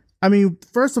one. I mean,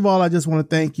 first of all, I just want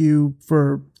to thank you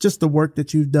for just the work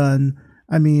that you've done.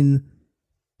 I mean,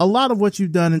 a lot of what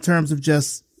you've done in terms of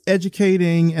just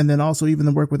educating, and then also even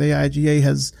the work with AIGA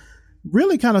has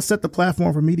really kind of set the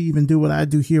platform for me to even do what I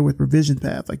do here with Revision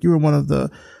Path. Like, you were one of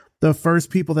the first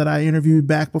people that I interviewed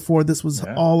back before this was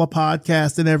all a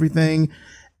podcast and everything.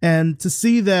 And to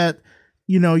see that,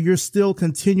 you know, you're still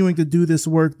continuing to do this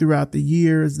work throughout the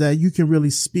years, that you can really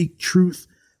speak truth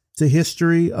to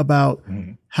history about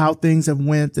how things have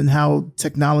went and how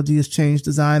technology has changed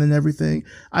design and everything.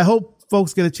 I hope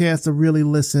folks get a chance to really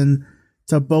listen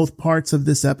to both parts of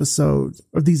this episode,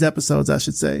 or these episodes, I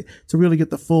should say, to really get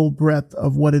the full breadth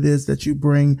of what it is that you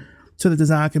bring to the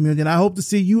design community. And I hope to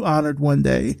see you honored one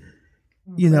day.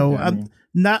 You know,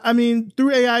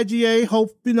 through AIGA,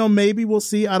 hope, you know, maybe we'll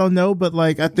see. I don't know. But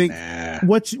like, I think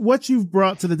what you've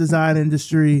brought to the design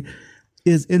industry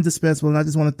is indispensable. And I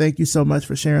just want to thank you so much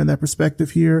for sharing that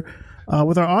perspective here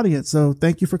with our audience. So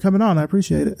thank you for coming on. I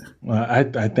appreciate it. Well,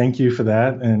 I thank you for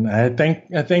that. And I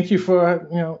thank you for,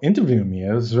 you know, interviewing me.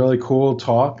 It was really cool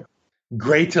talk.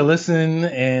 Great to listen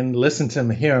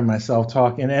to hearing myself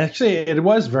talk. And actually, it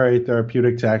was very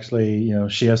therapeutic to actually, you know,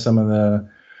 share some of the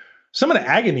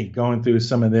agony going through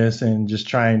some of this, and just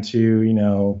trying to, you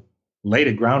know, lay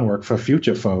the groundwork for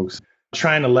future folks,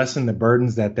 trying to lessen the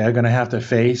burdens that they're going to have to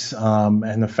face.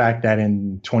 And the fact that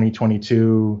in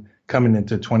 2022, coming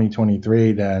into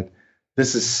 2023, that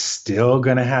this is still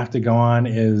going to have to go on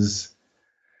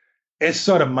it's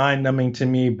sort of mind numbing to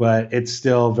me, but it's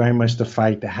still very much the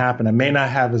fight to happen. I may not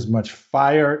have as much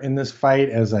fire in this fight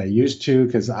as I used to,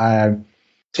 because I've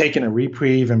taken a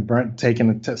reprieve and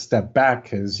taking a step back,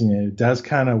 because, you know, it does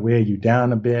kind of wear you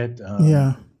down a bit.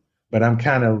 But I'm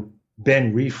kind of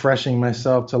been refreshing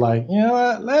myself to, like, you know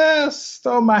what, let's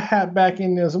throw my hat back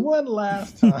in this one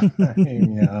last time.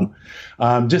 You know,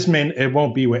 it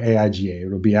won't be with AIGA.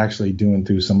 It'll be actually doing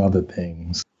through some other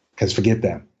things, because forget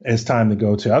that. It's time to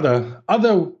go to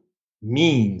other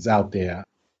means out there,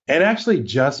 and actually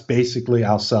just basically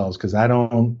ourselves, because I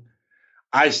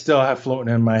still have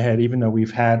floating in my head, even though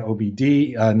we've had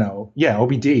OBD,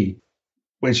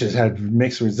 which has had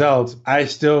mixed results. I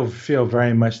still feel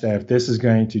very much that if this is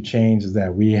going to change, is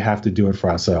that we have to do it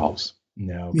for ourselves, you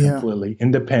know, completely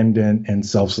independent and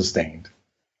self-sustained.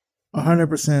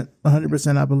 100%.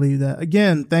 100%. I believe that.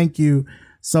 Again, thank you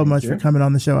so much for coming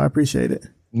on the show. I appreciate it.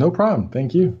 No problem.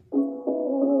 Thank you.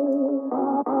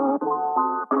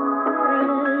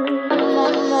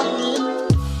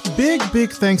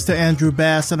 Big thanks to Andrew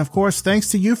Bass, and of course, thanks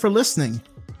to you for listening.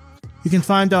 You can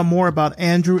find out more about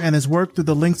Andrew and his work through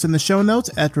the links in the show notes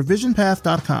at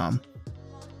revisionpath.com.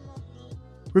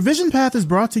 Revision Path is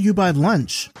brought to you by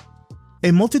Lunch, a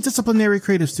multidisciplinary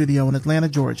creative studio in Atlanta,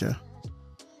 Georgia.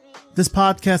 This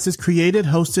podcast is created,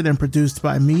 hosted, and produced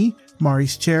by me,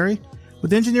 Maurice Cherry,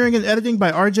 with engineering and editing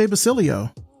by RJ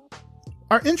Basilio.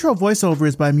 Our intro voiceover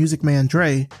is by Music Man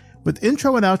Dre, with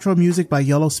intro and outro music by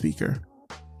Yellow Speaker.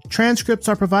 Transcripts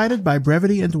are provided by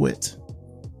Brevity and Wit.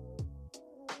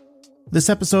 This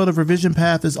episode of Revision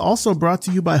Path is also brought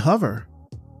to you by Hover.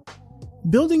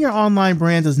 Building your online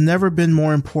brand has never been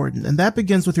more important, and that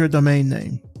begins with your domain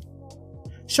name.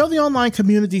 Show the online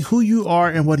community who you are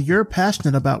and what you're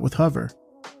passionate about with Hover.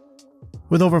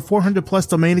 With over 400 plus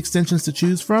domain extensions to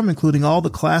choose from, including all the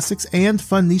classics and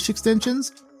fun niche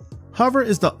extensions, Hover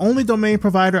is the only domain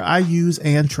provider I use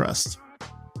and trust.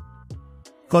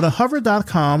 Go to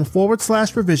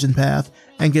hover.com/revision path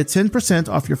and get 10%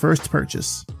 off your first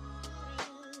purchase.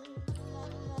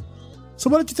 So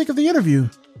what did you think of the interview?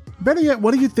 Better yet,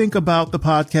 what do you think about the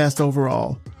podcast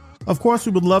overall? Of course,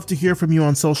 we would love to hear from you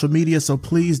on social media, so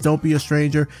please don't be a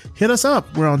stranger. Hit us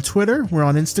up. We're on Twitter. We're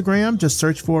on Instagram. Just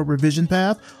search for Revision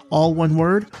Path, all one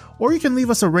word. Or you can leave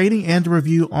us a rating and a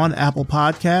review on Apple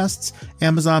Podcasts,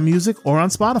 Amazon Music, or on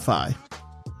Spotify.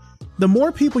 The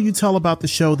more people you tell about the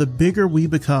show, the bigger we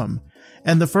become,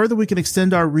 and the further we can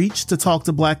extend our reach to talk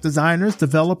to Black designers,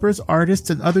 developers, artists,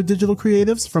 and other digital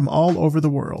creatives from all over the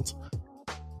world.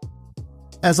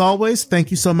 As always,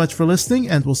 thank you so much for listening,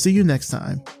 and we'll see you next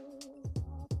time.